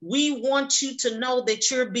time. We want you to know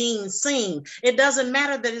that you're being seen. It doesn't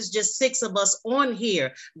matter that it's just 6 of us on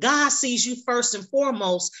here. God sees you first and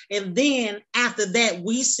foremost. And then after that,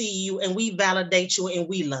 we see you and we validate you and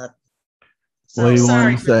we love you. So what do you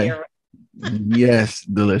sorry, want to say? Federa. Yes,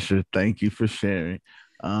 Delisha. Thank you for sharing.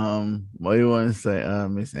 What do you want to say,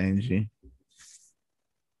 Miss Angie?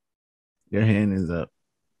 Your hand is up.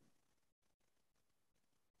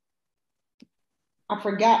 I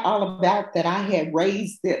forgot all about that. I had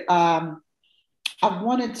raised it. I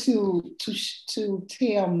wanted to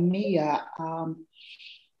tell Mia, I'm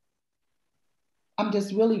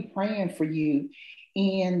just really praying for you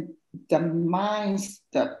in the mind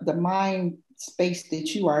space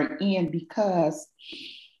that you are in, because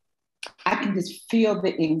I can just feel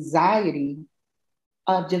the anxiety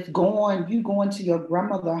of just going to your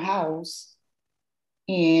grandmother's house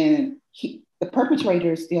and the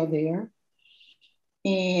perpetrator is still there.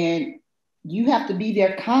 And you have to be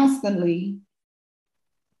there constantly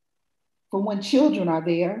for when children are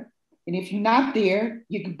there. And if you're not there,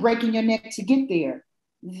 you're breaking your neck to get there.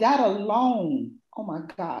 That alone, oh my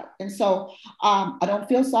God. And so I don't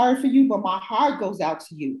feel sorry for you, but my heart goes out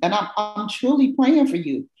to you. And I'm truly praying for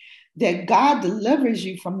you that God delivers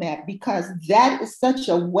you from that, because that is such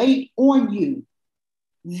a weight on you.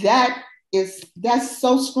 That's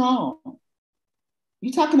so strong.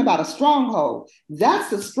 You're talking about a stronghold.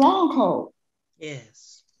 That's a stronghold.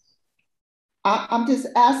 Yes. I'm just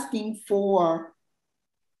asking for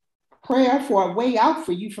prayer for a way out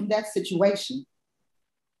for you from that situation.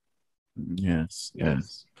 Yes,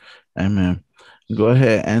 yes. Amen. Go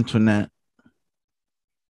ahead, Antoinette.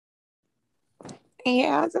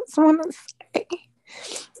 Yeah, I just want to say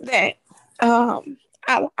that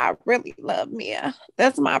I really love Mia.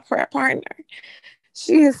 That's my prayer partner.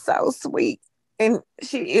 She is so sweet and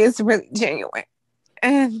she is really genuine.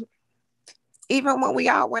 And even when we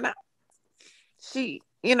all went out, she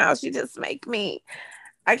just make me,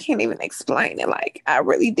 I can't even explain it. Like, I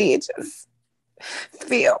really did just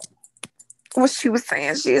feel what she was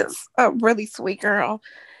saying. She is a really sweet girl.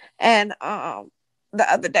 And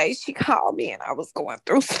the other day she called me and I was going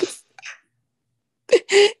through some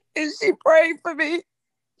and she prayed for me.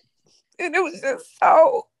 And it was just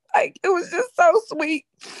so, like, it was just so sweet.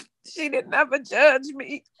 She didn't ever judge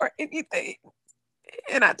me or anything.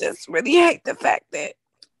 And I just really hate the fact that,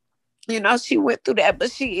 she went through that,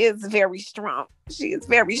 but she is very strong. She is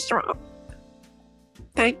very strong.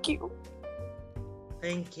 Thank you.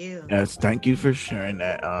 Thank you. Yes, thank you for sharing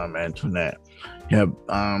that, Antoinette. Yeah,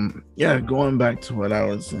 going back to what I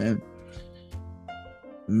was saying,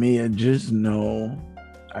 Mia, just know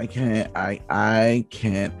I can't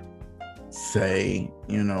say,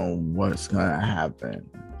 what's gonna happen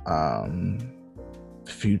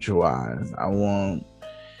future wise. I won't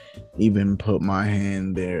even put my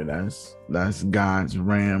hand there. That's God's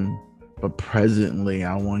realm. But presently,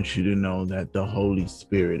 I want you to know that the Holy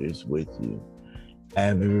Spirit is with you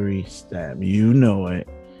every step. You know it.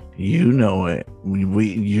 You know it.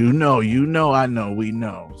 I know, we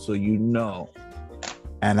know. So you know.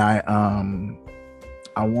 And I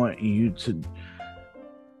want you to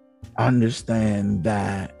understand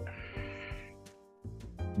that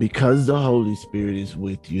because the Holy Spirit is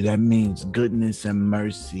with you, that means goodness and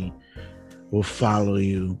mercy will follow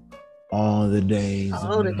you all the days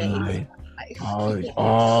of your life.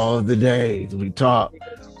 All the days. We talk.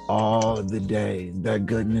 All the days. That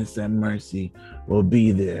goodness and mercy will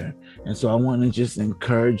be there. And so I want to just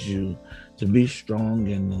encourage you to be strong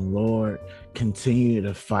in the Lord. Continue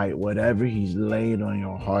to fight whatever He's laid on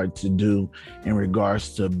your heart to do in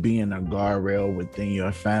regards to being a guardrail within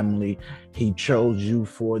your family. He chose you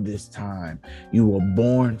for this time. You were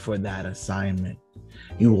born for that assignment.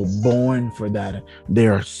 You were born for that.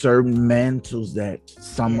 There are certain mantles that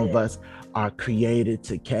some of us are created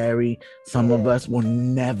to carry. Some of us will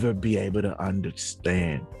never be able to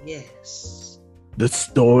understand. Yes. The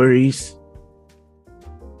stories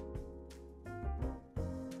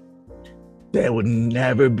they would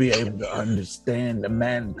never be able to understand the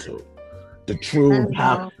mantle, the truth,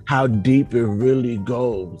 how deep it really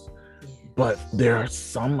goes. But there are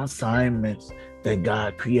some assignments that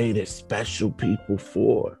God created special people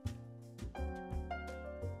for.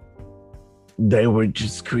 They were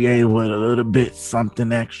just created with a little bit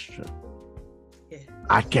something extra.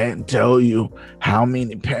 I can't tell you how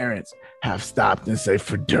many parents have stopped and say,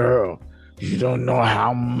 Fidel, you don't know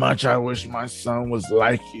how much I wish my son was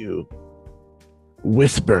like you.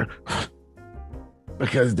 Whisper,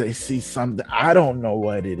 because they see something. I don't know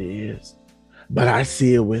what it is, but I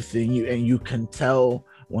see it within you, and you can tell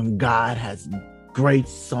when God has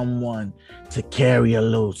graced someone to carry a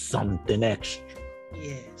little something extra.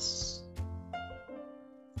 Yes.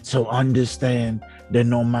 So understand that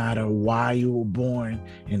no matter why you were born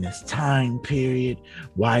in this time period,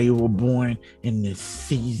 why you were born in this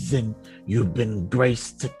season, you've been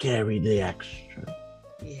graced to carry the extra.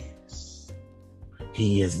 Yes.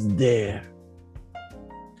 He is there.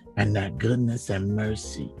 And that goodness and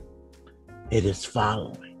mercy, it is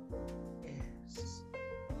following. Yes.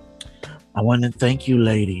 I want to thank you,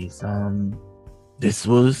 ladies. This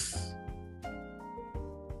was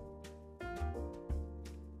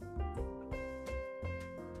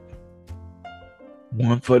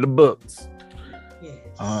one for the books.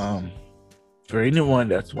 Yes. For anyone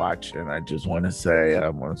that's watching, I just want to say,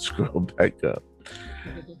 I'm going to scroll back up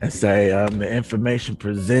and say the information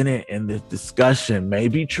presented in this discussion may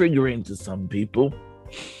be triggering to some people.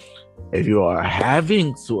 If you are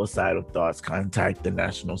having suicidal thoughts, contact the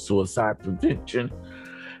National Suicide Prevention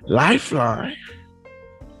Lifeline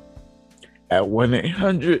at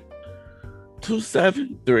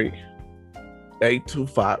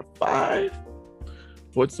 1-800-273-8255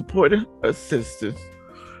 for support and assistance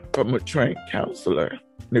from a trained counselor.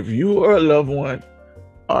 And if you or a loved one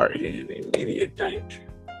are in immediate danger,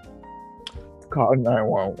 call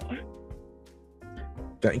 911.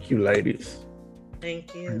 Thank you, ladies.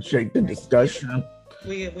 Thank you. Appreciate the discussion.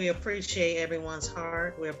 We appreciate everyone's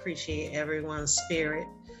heart. We appreciate everyone's spirit.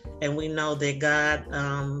 And we know that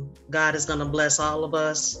God is going to bless all of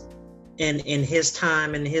us in His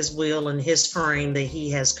time and His will and His frame that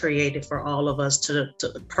He has created for all of us to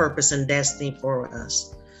purpose and destiny for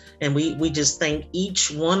us. And we just thank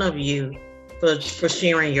each one of you for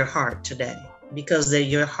sharing your heart today, because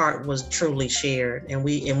your heart was truly shared, and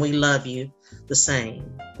we love you the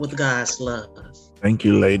same with God's love. Thank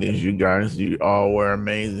you, ladies. You guys, you all were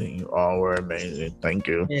amazing. You all were amazing. Thank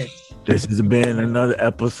you. Yes. This has been another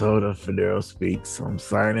episode of Fidel Speaks. I'm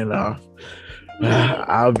signing off.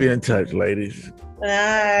 I'll be in touch, ladies.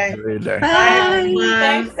 Bye. Bye.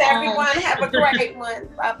 Thanks, everyone. Have a great one.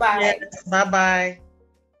 Bye-bye. Yes. Bye-bye.